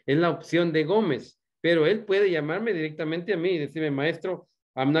 ¿sí? Es la opción de Gómez, pero él puede llamarme directamente a mí y decirme, maestro,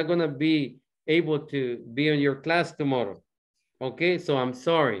 I'm not going to be able to be in your class tomorrow. Okay, so I'm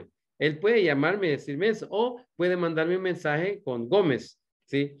sorry. Él puede llamarme y decirme eso, o puede mandarme un mensaje con Gómez,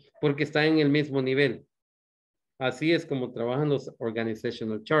 ¿sí? Porque está en el mismo nivel. Así es como trabajan los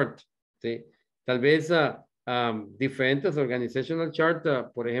organizational charts, ¿sí? Tal vez diferentes organizational charts,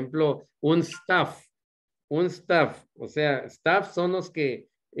 por ejemplo, un staff, o sea, staff son los que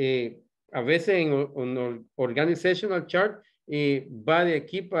a veces en un organizational chart va de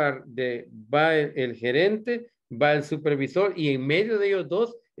aquí va el gerente, va el supervisor y en medio de ellos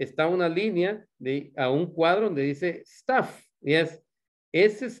dos está una línea a un cuadro donde dice staff. Yes.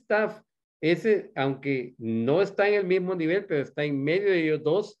 Ese staff, aunque no está en el mismo nivel, pero está en medio de ellos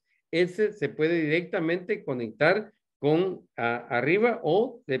dos, ese se puede directamente conectar con arriba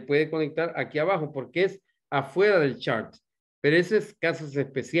o se puede conectar aquí abajo porque es afuera del chart. Pero esos es casos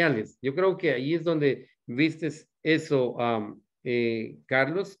especiales. Yo creo que ahí es donde vistes eso,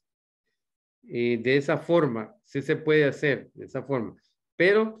 Carlos. De esa forma, sí se puede hacer, de esa forma.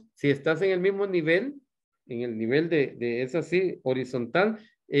 Pero si estás en el mismo nivel, en el nivel de es así, horizontal,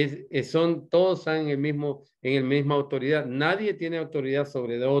 todos están en el misma autoridad. Nadie tiene autoridad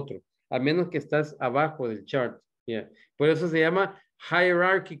sobre el otro, a menos que estás abajo del chart. Yeah. Por eso se llama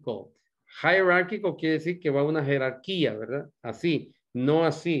hierarchical. Hierarchical quiere decir que va a una jerarquía, ¿verdad? Así, no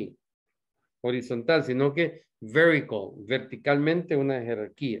así, horizontal, sino que verticalmente una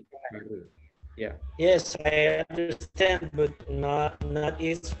jerarquía. Yeah. Yes, I understand, but not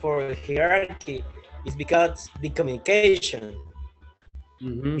is for hierarchy. It's because the communication.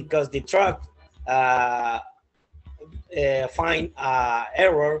 Because the truck find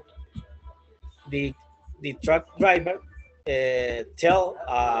error, the truck driver tell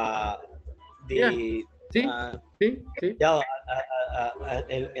tell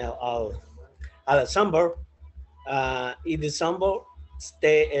Alexander, in December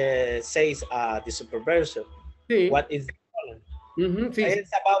says the supervisor, what is the problem?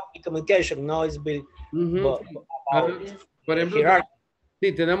 It's about the communication, no it's about por ejemplo,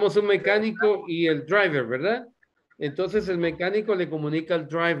 sí, tenemos un mecánico y el driver, ¿verdad? Entonces el mecánico le comunica al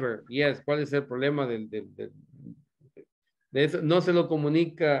driver, yes, ¿cuál es el problema de eso? No se lo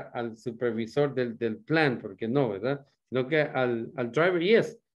comunica al supervisor del plan, porque no, ¿verdad? Sino que al driver,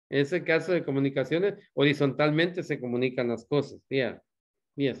 yes. En ese caso de comunicaciones, horizontalmente se comunican las cosas. Yeah,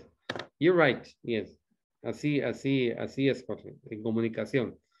 yes. You're right, yes. Así es, Jorge, en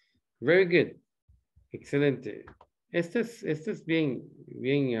comunicación. Very good. Excelente. Este es bien,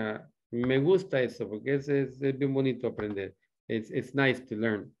 me gusta eso, porque es bien bonito aprender. It's nice to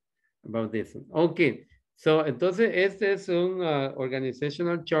learn about this. Okay. So, entonces, este es un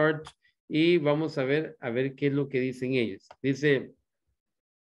organizational chart y vamos a ver qué es lo que dicen ellos. Dice,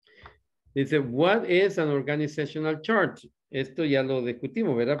 what is an organizational chart? Esto ya lo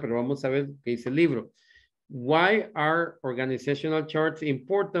discutimos, ¿verdad? Pero vamos a ver qué dice el libro. Why are organizational charts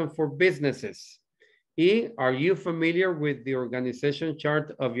important for businesses? Y, are you familiar with the organization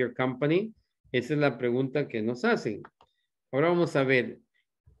chart of your company? Esa es la pregunta que nos hacen. Ahora vamos a ver.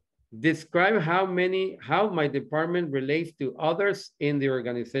 Describe how my department relates to others in the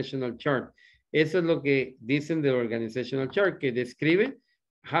organizational chart. Eso es lo que dicen de organizational chart, que describe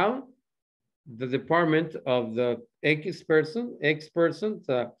how the department of the X person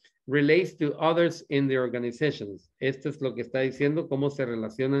relates to others in the organizations. Esto es lo que está diciendo, cómo se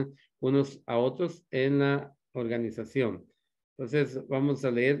relacionan unos a otros en la organización. Entonces, vamos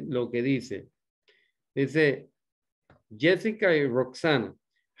a leer lo que dice. Dice, Jessica y Roxana.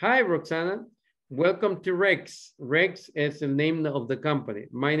 Hi, Roxana. Welcome to Rex. Rex is the name of the company.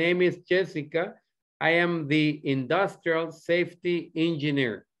 My name is Jessica. I am the industrial safety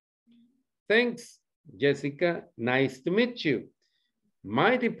engineer. Thanks, Jessica. Nice to meet you.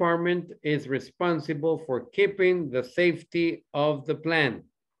 My department is responsible for keeping the safety of the plant.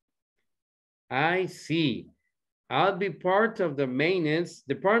 I see. I'll be part of the maintenance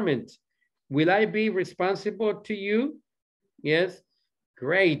department. Will I be responsible to you? Yes.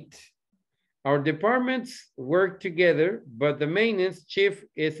 Great. Our departments work together, but the maintenance chief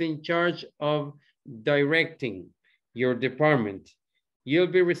is in charge of directing your department. You'll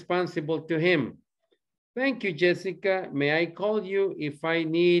be responsible to him. Thank you, Jessica. May I call you if I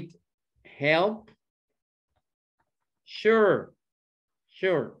need help? Sure.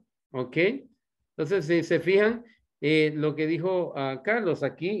 Okay. Entonces, si se fijan, lo que dijo Carlos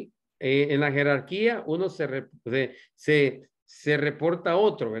aquí, en la jerarquía, uno se reporta a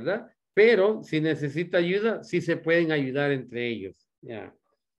otro, ¿verdad? Pero si necesita ayuda, sí se pueden ayudar entre ellos. Ya.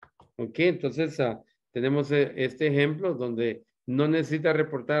 Ok, entonces tenemos este ejemplo donde no necesita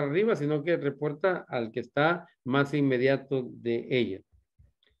reportar arriba, sino que reporta al que está más inmediato de ella.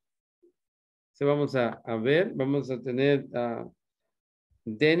 Entonces vamos a ver, vamos a tener a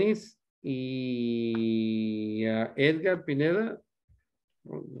Dennis y a Edgar Pineda.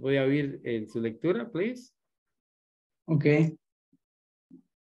 Voy a oír en su lectura, please. Ok.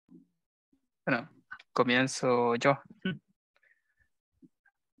 Bueno, comienzo yo.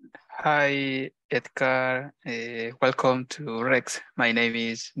 Hi, Edgar. Welcome to Rex. My name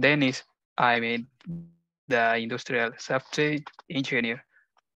is Dennis. I'm the industrial safety engineer.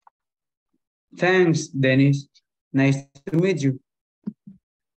 Thanks, Dennis. Nice to meet you.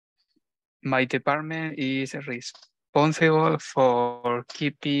 My department is responsible for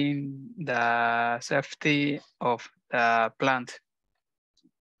keeping the safety of the plant.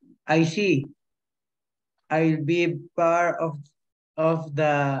 I see. I'll be part of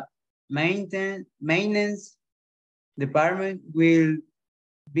the maintenance department. Will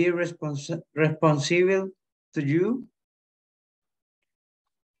be responsible to you.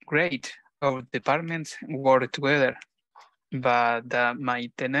 Great. Our departments work together, but the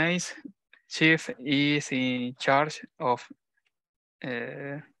maintenance chief is in charge of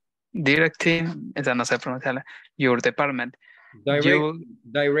directing, esa no sé pronunciarla, your department.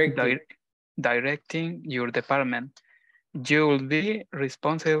 Directing your department. You will be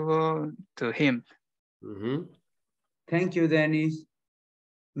responsible to him. Mm-hmm. Thank you, Dennis.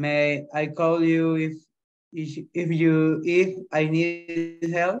 May I call you if I need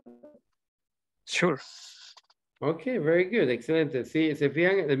help? Sure. Okay, very good. Excelente. Sí, se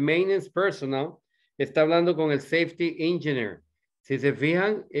fijan, el maintenance personnel está hablando con el safety engineer. Si se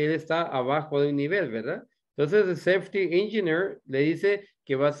fijan, él está abajo de un nivel, ¿verdad? Entonces, el safety engineer le dice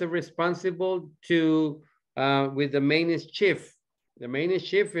que va a ser responsible to, with the maintenance chief. The maintenance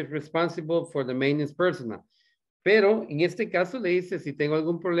chief is responsible for the maintenance personnel. Pero en este caso le dice, si tengo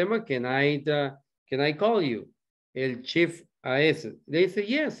algún problema, can I call you? El chief a ese. Le dice,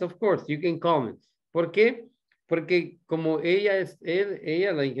 yes, of course, you can call me. ¿Por qué? Porque como ella,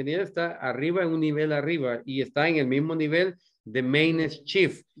 la ingeniera, está arriba, en un nivel arriba, y está en el mismo nivel de maintenance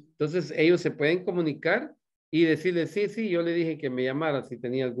chief. Entonces, ellos se pueden comunicar y decirle, sí, yo le dije que me llamara si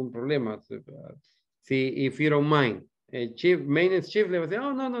tenía algún problema. Si, if you don't mind. El maintenance chief le va a decir,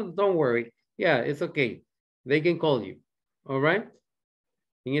 oh, no, don't worry. Yeah, it's okay. They can call you. All right?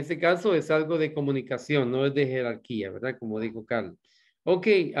 En este caso es algo de comunicación, no es de jerarquía, ¿verdad? Como dijo Carlos.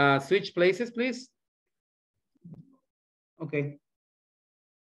 Okay, switch places, please. Okay.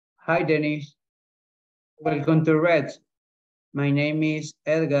 Hi, Dennis. Welcome to Reds. My name is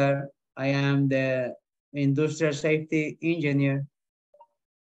Edgar. I am the industrial safety engineer.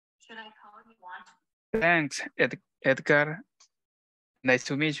 Should I call you one? Thanks, Edgar. Nice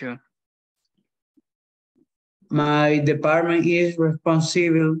to meet you. My department is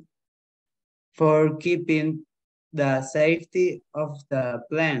responsible for keeping the safety of the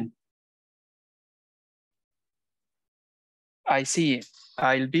plant. I see.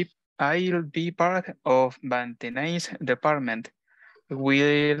 I'll be part of maintenance department.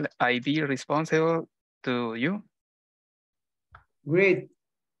 Will I be responsible to you? Great.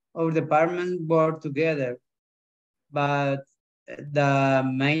 Our departments work together, but the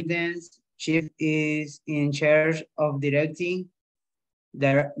maintenance chief is in charge of directing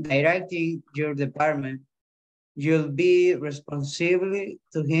your department. You'll be responsible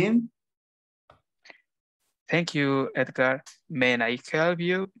to him. Thank you, Edgar. May I help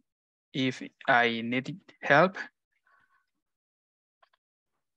you if I need help?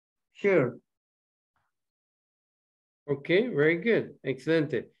 Sure. Okay, very good.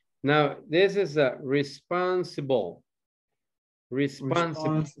 Excellent. Now, this is a responsible.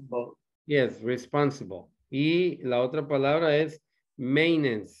 Responsible. Yes, responsible. Y la otra palabra es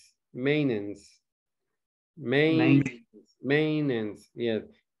maintenance. Maintenance. Yes.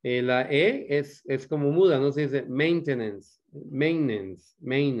 La E es como muda, no se dice maintenance. Maintenance.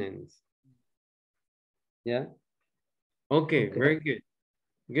 Yeah. Okay, very good.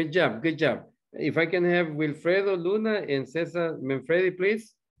 Good job. If I can have Wilfredo, Luna, and Cesar Manfredi,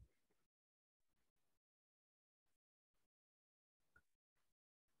 please.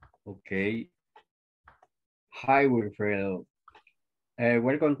 Okay. Hi, Wilfredo.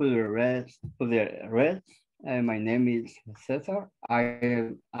 Welcome to the rest. My name is Cesar.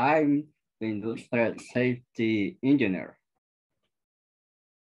 I'm the industrial safety engineer.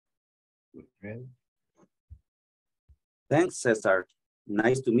 Wilfredo. Thanks, Cesar.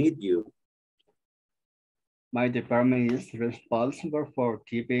 Nice to meet you. My department is responsible for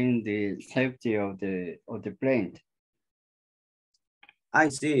keeping the safety of the plant. I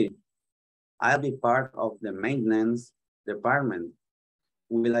see. I'll be part of the maintenance department.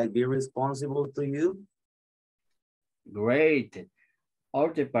 Will I be responsible to you? Great. All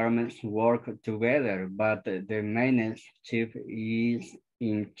departments work together, but the maintenance chief is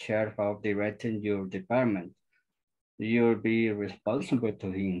in charge of directing your department. You'll be responsible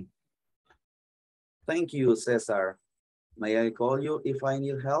to him. Thank you, Cesar. May I call you if I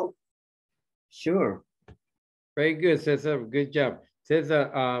need help? Sure. Very good, Cesar. Good job.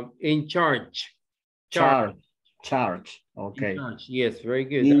 Cesar, in charge. Charge. Okay. In charge. Yes, very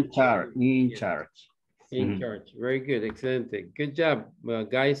good. In charge. In charge. Very good. Excellent. Good job,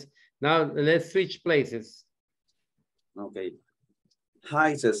 guys. Now let's switch places. Okay.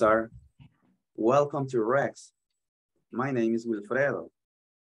 Hi, Cesar. Welcome to Rex. My name is Wilfredo.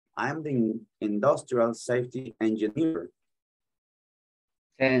 I'm the industrial safety engineer.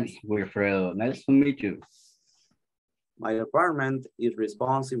 Thanks, Wilfredo. Nice to meet you. My department is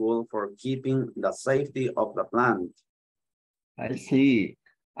responsible for keeping the safety of the plant. I see.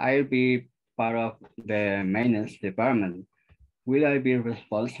 I'll be part of the maintenance department. Will I be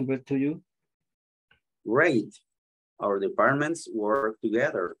responsible to you? Great. Our departments work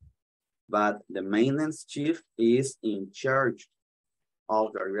together, but the maintenance chief is in charge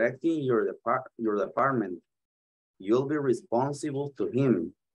of directing your department. You'll be responsible to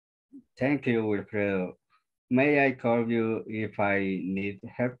him. Thank you, Wilfredo. May I call you if I need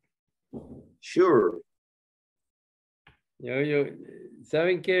help? Sure.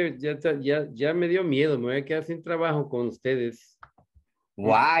 ¿Saben qué? Ya me dio miedo. Me voy a quedar sin trabajo con ustedes.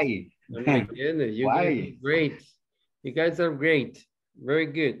 Why? Oh my goodness, you guys are great. You guys are great. Very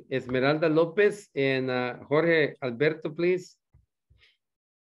good. Esmeralda Lopez and Jorge Alberto, please.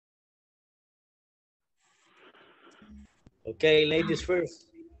 Okay, ladies first.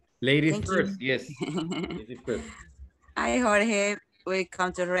 Ladies Thank first, you. yes. Ladies first. Hi, Jorge.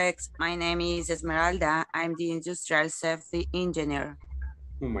 Welcome to Rex. My name is Esmeralda. I'm the industrial safety engineer.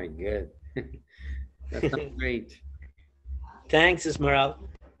 Oh my God. That sounds great. Thanks, Esmeralda.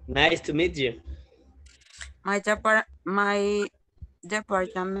 Nice to meet you. My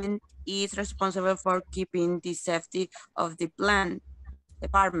department is responsible for keeping the safety of the plant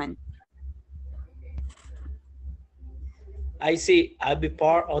department. I see. I'll be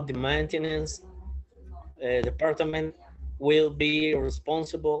part of the maintenance department. Will be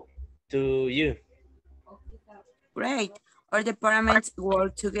responsible to you. Great. Our departments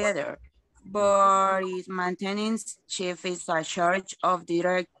work together, but its maintenance chief is in charge of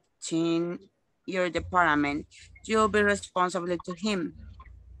directing your department. You'll be responsible to him.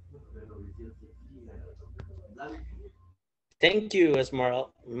 Thank you, Esmeralda.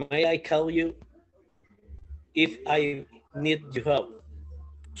 May I call you if I need your help?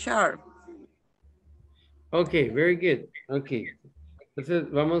 Sure. Okay, very good. Okay. Entonces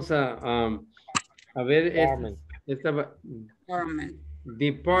vamos a ver department,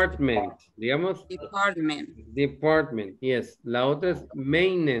 digamos. Department, yes. La otra es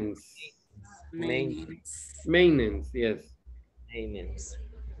maintenance. Maintenance, yes. Maintenance.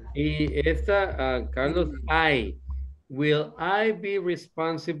 Y esta, Carlos, will I be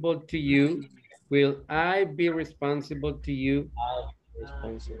responsible to you? Will I be responsible to you?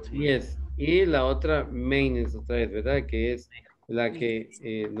 Yes. Y la otra, maintenance, otra vez, ¿verdad? Que es la que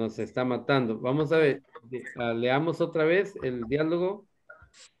nos está matando. Vamos a ver, leamos otra vez el diálogo.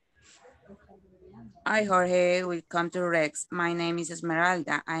 Hi, Jorge. Welcome to Rex. My name is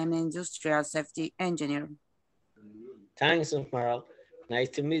Esmeralda. I'm an industrial safety engineer. Thanks, Esmeralda. Nice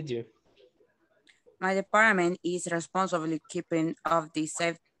to meet you. My department is responsible keeping of the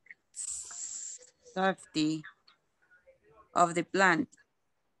safety of the plant.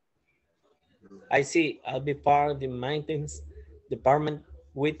 I see. I'll be part of the maintenance department.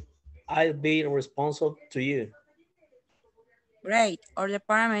 I'll be responsible to you. Great. Our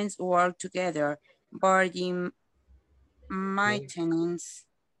departments work together, but the maintenance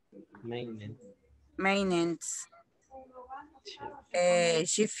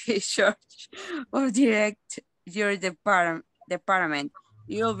chief is charge of direct your department.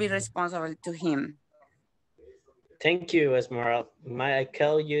 You'll be responsible to him. Thank you, Esmeralda. May I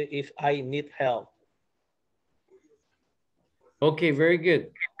call you if I need help? Okay, very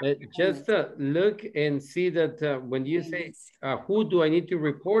good. Just look and see that when you say, who do I need to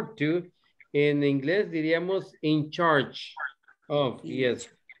report to? En inglés diríamos in charge of, yes.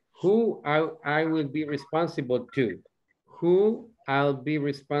 Who I will be responsible to. Who I'll be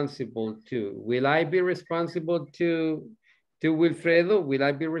responsible to. Will I be responsible to Wilfredo? Will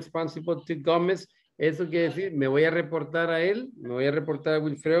I be responsible to Gómez? Eso quiere decir, me voy a reportar a él, me voy a reportar a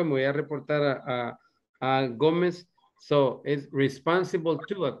Wilfredo, me voy a reportar a Gómez. So it's responsible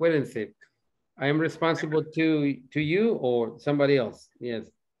to, acuérdense. I am responsible to you or somebody else.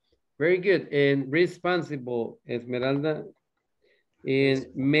 Yes. Very good. And responsible, Esmeralda. And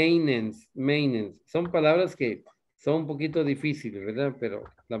maintenance. Son palabras que son un poquito difíciles, ¿verdad? Pero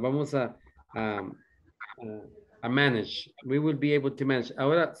las vamos a manage. We will be able to manage.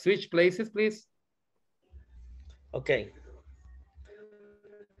 Ahora, switch places, please. Okay.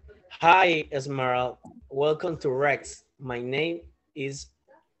 Hi, Esmeralda. Welcome to Rex. My name is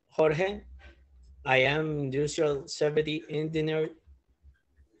Jorge. I am industrial safety engineer.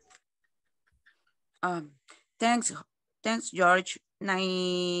 Thanks, George.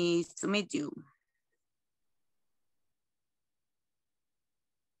 Nice to meet you.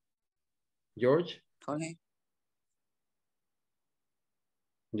 George. Okay.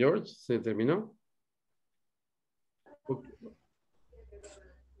 George, ¿se terminó?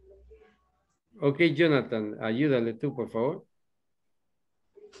 Okay, Jonathan, ayúdale tú, por favor.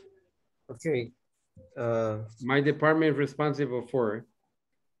 Okay. My department is responsible for.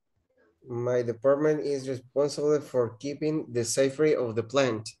 My department is responsible for keeping the safety of the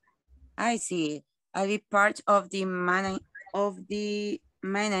plant. I see. I'll be part of the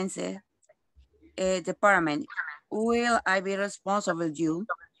maintenance department. Will I be responsible to you?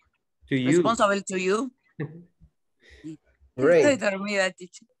 Responsible to you? Great.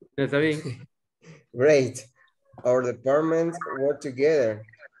 Está bien. Great. Our departments work together,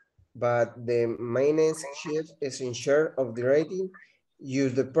 but the maintenance chief is in charge of directing your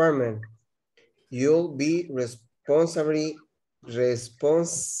department. You'll be responsible, that's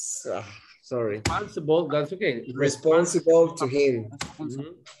okay. Responsible to him.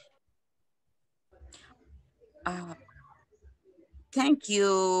 Thank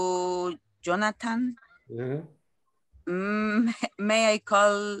you, Jonathan. May I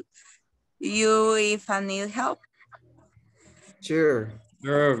call you if I need help? Sure.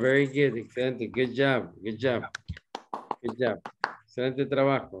 Oh, very good. Excelente. Good job. Good job. Good job. Excelente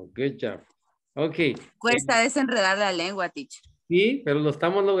trabajo. Good job. Ok. Cuesta desenredar la lengua, teacher. Sí, pero lo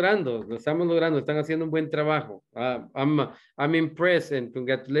estamos logrando. Lo estamos logrando. Están haciendo un buen trabajo. I'm impressed and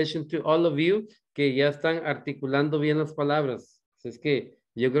congratulations to all of you que ya están articulando bien las palabras. Es que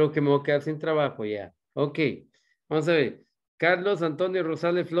yo creo que me voy a quedar sin trabajo ya. Ok. Vamos a ver. Carlos Antonio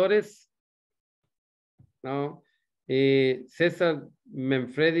Rosales Flores. No. César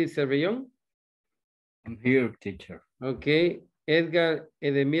Menfredi Cervellón. I'm here, teacher. Ok. Edgar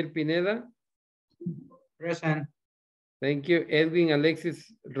Edemir Pineda. Present. Thank you. Edwin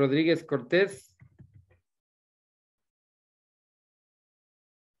Alexis Rodríguez Cortés.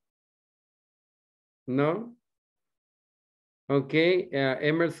 No. Ok.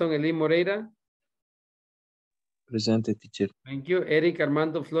 Emerson Eli Moreira. Presente, teacher. Thank you. Eric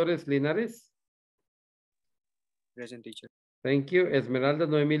Armando Flores Linares. Present, teacher. Thank you. Esmeralda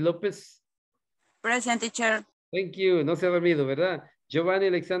Noemí López. Present, teacher. Thank you. No se ha dormido, ¿verdad? Giovanni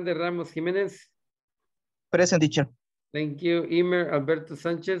Alexander Ramos Jiménez. Present, teacher. Thank you. Imer Alberto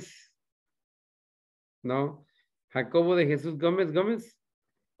Sánchez. No. Jacobo de Jesús Gómez Gómez.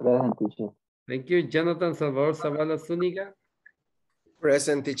 Present, teacher. Thank you. Jonathan Salvador Zavala Zúñiga.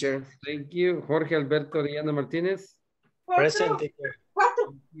 Present, teacher. Thank you. Jorge Alberto Orellana Martínez. Present, teacher.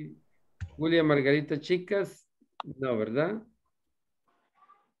 Julia Margarita Chicas. No, ¿verdad?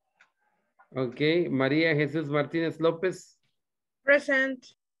 Ok. María Jesús Martínez López. Present.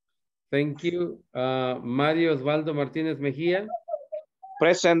 Thank you. Mario Osvaldo Martínez Mejía.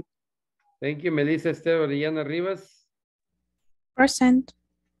 Present. Thank you. Melissa Esther Orellana Rivas. Present.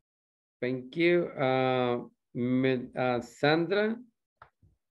 Thank you. Sandra.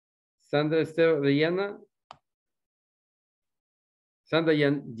 Sandra Esther Orellana. Sandra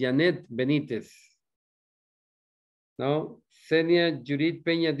Janet Benítez. No. Senia Judith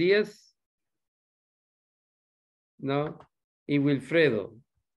Peña Díaz. No. Y Wilfredo.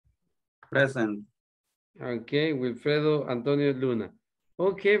 Present. Okay, Wilfredo Antonio Luna.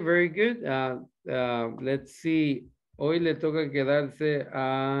 Okay, very good. Let's see. Hoy le toca quedarse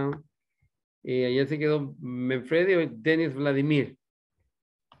a... ya se quedó Manfredi o Denis Vladimir.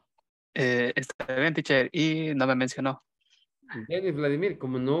 Está bien, teacher. Y no me mencionó. Denis Vladimir,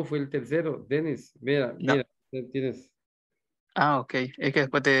 como no fue el tercero. Denis, mira, No. mira, tienes... Ok. Es que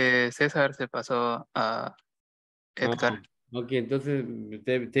después de César se pasó a Edgar. Ok, entonces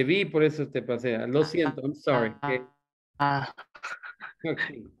te vi, por eso te pasé. Lo siento, I'm sorry. Okay.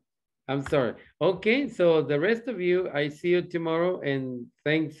 Okay. I'm sorry. Okay, so the rest of you, I see you tomorrow, and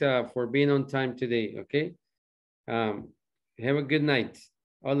thanks for being on time today, okay? Have a good night,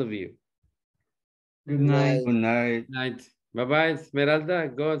 all of you. Good night. Good night. Night. Bye-bye, Esmeralda.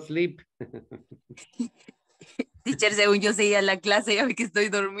 Go sleep. Teacher, según yo seguía la clase, ya ve que estoy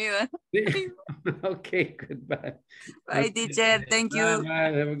dormida. Okay, goodbye. Bye, teacher. Thank you.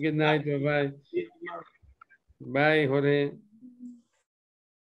 Bye. Have a good night. Bye-bye. Bye, Jorge.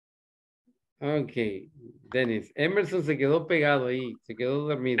 Ok, Dennis. Emerson se quedó pegado ahí, se quedó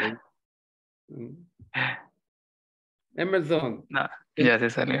dormido. Emerson. No, ya se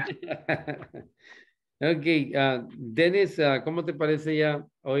salió. Ok, Dennis, ¿cómo te parece ya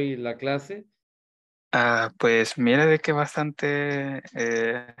hoy la clase? Pues mira de que bastante,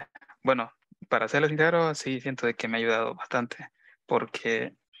 bueno, para serles sincero, sí siento de que me ha ayudado bastante,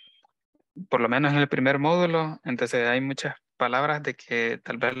 porque por lo menos en el primer módulo, entonces hay muchas palabras de que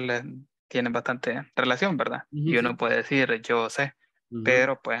tal vez tienen bastante relación, ¿verdad? Y uno puede decir, yo sé,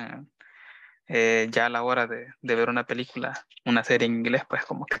 pero pues ya a la hora de ver una película, una serie en inglés, pues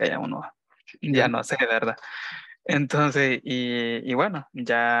como que ya uno ya no sé, ¿verdad? Entonces, y bueno,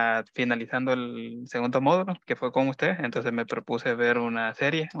 ya finalizando el segundo módulo, que fue con usted, entonces me propuse ver una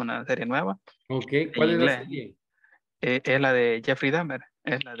serie nueva. Ok, ¿cuál es la serie? Es la de Jeffrey Dahmer,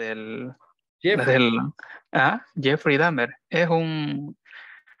 es la del... Jeffrey Dahmer, es un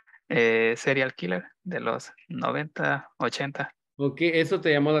serial killer de los 90, 80. Ok, ¿eso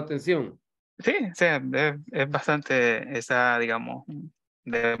te llamó la atención? Sí, o sea, es bastante, está, digamos,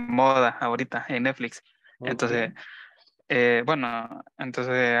 de moda ahorita en Netflix. Okay. Entonces, bueno,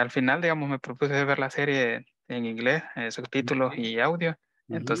 entonces al final, digamos, me propuse ver la serie en inglés, subtítulos y audio.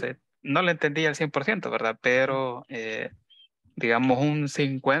 Entonces, no la entendí al 100%, ¿verdad? Pero, digamos, un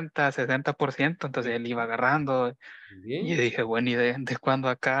 50, 60%, entonces él iba agarrando. Bien. Y yo dije, bueno, ¿y de cuándo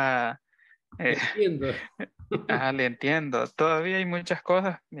acá? Entiendo. Le entiendo. Todavía hay muchas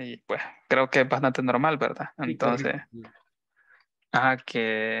cosas y pues creo que es bastante normal, ¿verdad? Entonces,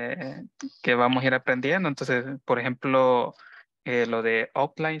 que vamos a ir aprendiendo. Entonces, por ejemplo, lo de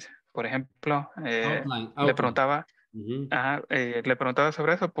outlines, por ejemplo, Outline, le outline. preguntaba, le preguntaba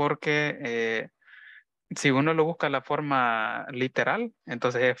sobre eso porque si uno lo busca la forma literal,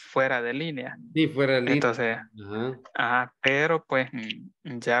 entonces es fuera de línea. Sí, fuera de línea. Entonces, pero pues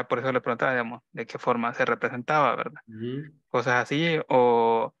ya por eso le preguntaba, digamos, de qué forma se representaba, ¿verdad? Cosas así,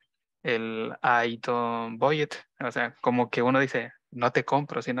 o el I don't buy it, o sea, como que uno dice, no te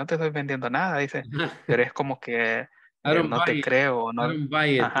compro, si no te estoy vendiendo nada, dice, pero es como que I don't no buy te it. creo, I no. don't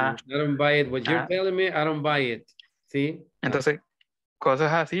buy it. Ajá. I don't buy it. What you're Ah, telling me, I don't buy it. ¿Sí? entonces,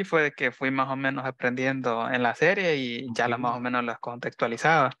 cosas así fue de que fui más o menos aprendiendo en la serie y ya más o menos las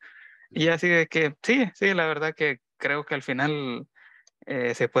contextualizaba. Y así de que sí, la verdad que creo que al final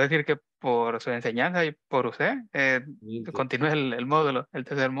se puede decir que por su enseñanza y por usted continúa el módulo, el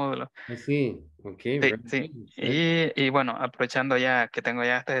tercer módulo. Sí, ok. Sí, sí. Y bueno, aprovechando ya que tengo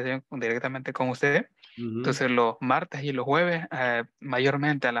ya esta sesión directamente con usted, entonces los martes y los jueves,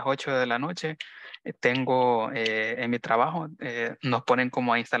 mayormente a las 8 de la noche, tengo en mi trabajo, nos ponen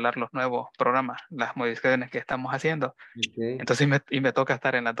como a instalar los nuevos programas, las modificaciones que estamos haciendo. Entonces me toca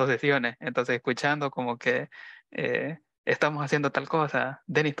estar en las dos sesiones, entonces escuchando como que estamos haciendo tal cosa,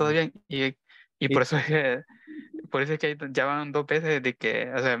 Denis, ¿todo bien? Y por eso es que ya van 2 veces de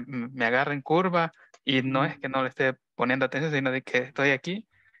que, o sea, me agarra en curva y no es que no le esté poniendo atención, sino de que estoy aquí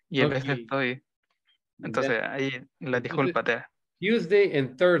y a veces estoy. Entonces ahí las disculpas. Tuesday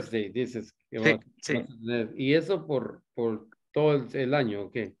and Thursday, dices. Sí. ¿Y eso por todo el año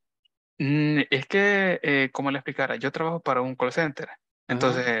o qué? Es que, como le explicara, yo trabajo para un call center.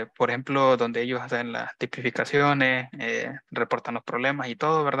 Entonces, por ejemplo, donde ellos hacen las tipificaciones, reportan los problemas y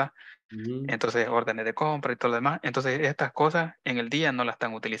todo, ¿verdad? Entonces, órdenes de compra y todo lo demás. Entonces, estas cosas en el día no las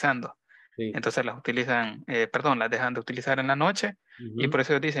están utilizando. Entonces, las utilizan, las dejan de utilizar en la noche y por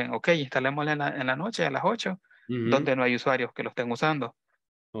eso ellos dicen, ok, instalémosla en la noche a las 8, donde no hay usuarios que lo estén usando.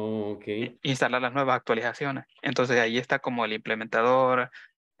 Instalar las nuevas actualizaciones. Entonces, ahí está como el implementador,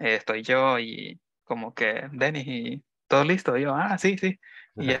 estoy yo y como que Denis y todo listo. Y yo, sí.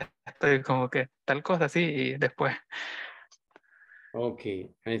 Y ya estoy como que tal cosa, sí, y después. Ok,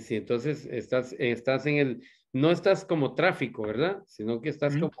 ahí sí. Entonces estás no estás como tráfico, ¿verdad? Sino que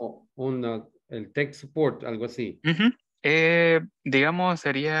estás como el tech support, algo así. Digamos,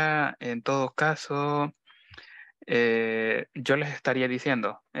 sería en todo caso, yo les estaría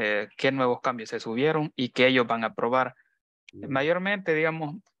diciendo qué nuevos cambios se subieron y que ellos van a probar. Mayormente,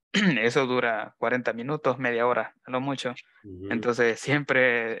 digamos, eso dura 40 minutos, media hora, a lo mucho. Entonces,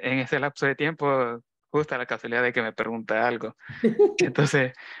 siempre en ese lapso de tiempo, justa la casualidad de que me pregunta algo.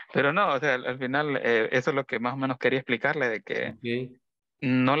 Entonces, pero no, o sea, al final, eso es lo que más o menos quería explicarle, de que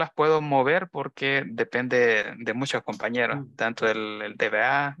no las puedo mover porque depende de muchos compañeros, tanto el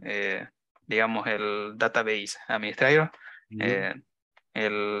DBA, digamos, el Database Administrator,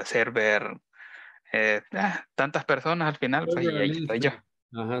 el server, tantas personas al final, pues, y ahí estoy yo.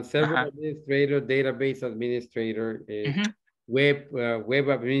 Server Administrator, Database Administrator, web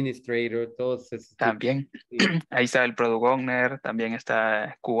Administrator, todos esos También, ahí está el Product Owner, también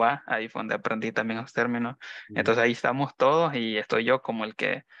está QA, ahí fue donde aprendí también los términos. Entonces ahí estamos todos y estoy yo como el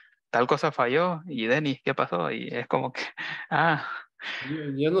que tal cosa falló y Denis, ¿qué pasó? Y es como que,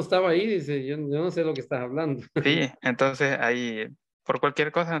 Yo no estaba ahí, dice, yo no sé lo que estás hablando. Sí, entonces ahí, por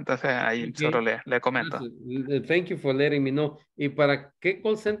cualquier cosa, entonces ahí solo le comento. Thank you for letting me know. ¿Y para qué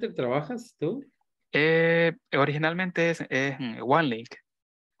call center trabajas tú? Originalmente es OneLink.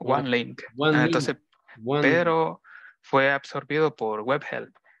 OneLink. Entonces, pero fue absorbido por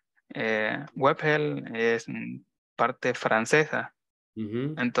WebHelp. WebHelp es parte francesa.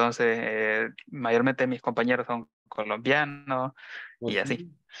 Entonces, mayormente mis compañeros son colombianos y así.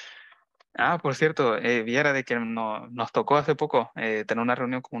 Por cierto, viera de que nos tocó hace poco tener una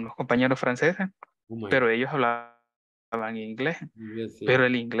reunión con unos compañeros franceses, pero ellos hablaban inglés. Pero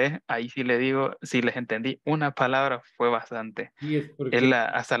el inglés, ahí sí le digo, si les entendí una palabra fue bastante.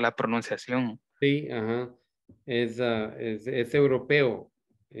 Hasta la pronunciación. Sí, ajá. Es europeo.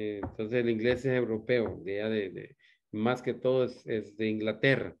 Entonces el inglés es europeo, más que todo es de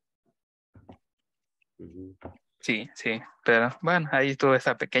Inglaterra. Sí, pero bueno, ahí tuve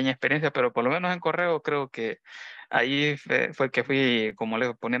esa pequeña experiencia, pero por lo menos en correo creo que ahí fue que fui, como le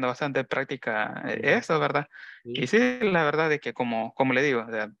digo, poniendo bastante en práctica eso, ¿verdad? Y sí, la verdad de que como le digo, o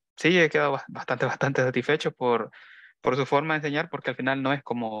sea, sí he quedado bastante satisfecho por su forma de enseñar, porque al final no es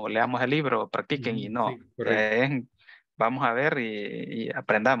como leamos el libro, practiquen y no, o sea, vamos a ver y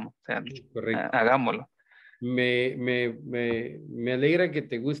aprendamos, o sea, hagámoslo. Me alegra que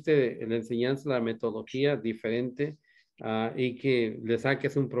te guste la enseñanza, la metodología diferente y que le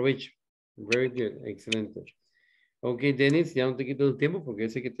saques un provecho. Very good, excelente. Ok, Dennis, ya no te quito tu tiempo porque yo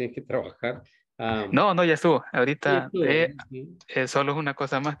sé que tienes que trabajar. No, ya estuvo. Ahorita Sí. solo es una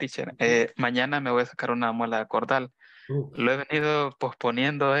cosa más, teacher. Mañana me voy a sacar una muela cordal. Lo he venido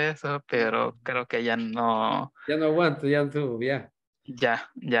posponiendo eso, pero creo que ya no. Ya no aguanto, ya no, ya.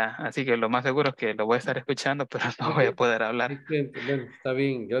 Ya. Así que lo más seguro es que lo voy a estar escuchando, pero no voy a poder hablar. Excelente. Bueno, está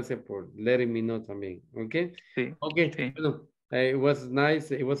bien. Gracias por letting me know también. Ok. Sí. Okay. Sí. Bueno, it was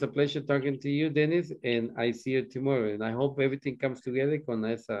nice. It was a pleasure talking to you, Dennis, and I see you tomorrow. And I hope everything comes together con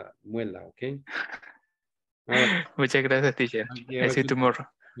esa muela, okay? All right. Muchas gracias, teacher. Okay, I see you tomorrow.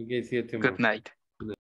 Okay, see you tomorrow. Good night.